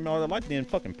gonna be under me all your life, then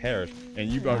fucking perish. And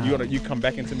you come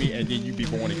back into me and then you be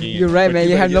born again. You're right, man.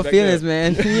 You have no feelings,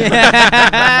 man.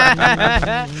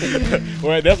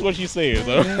 Well, that's what she said.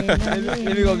 So. Let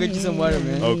me go get you some water,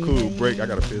 man. Oh, cool. Break. I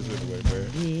gotta piss anyway, man.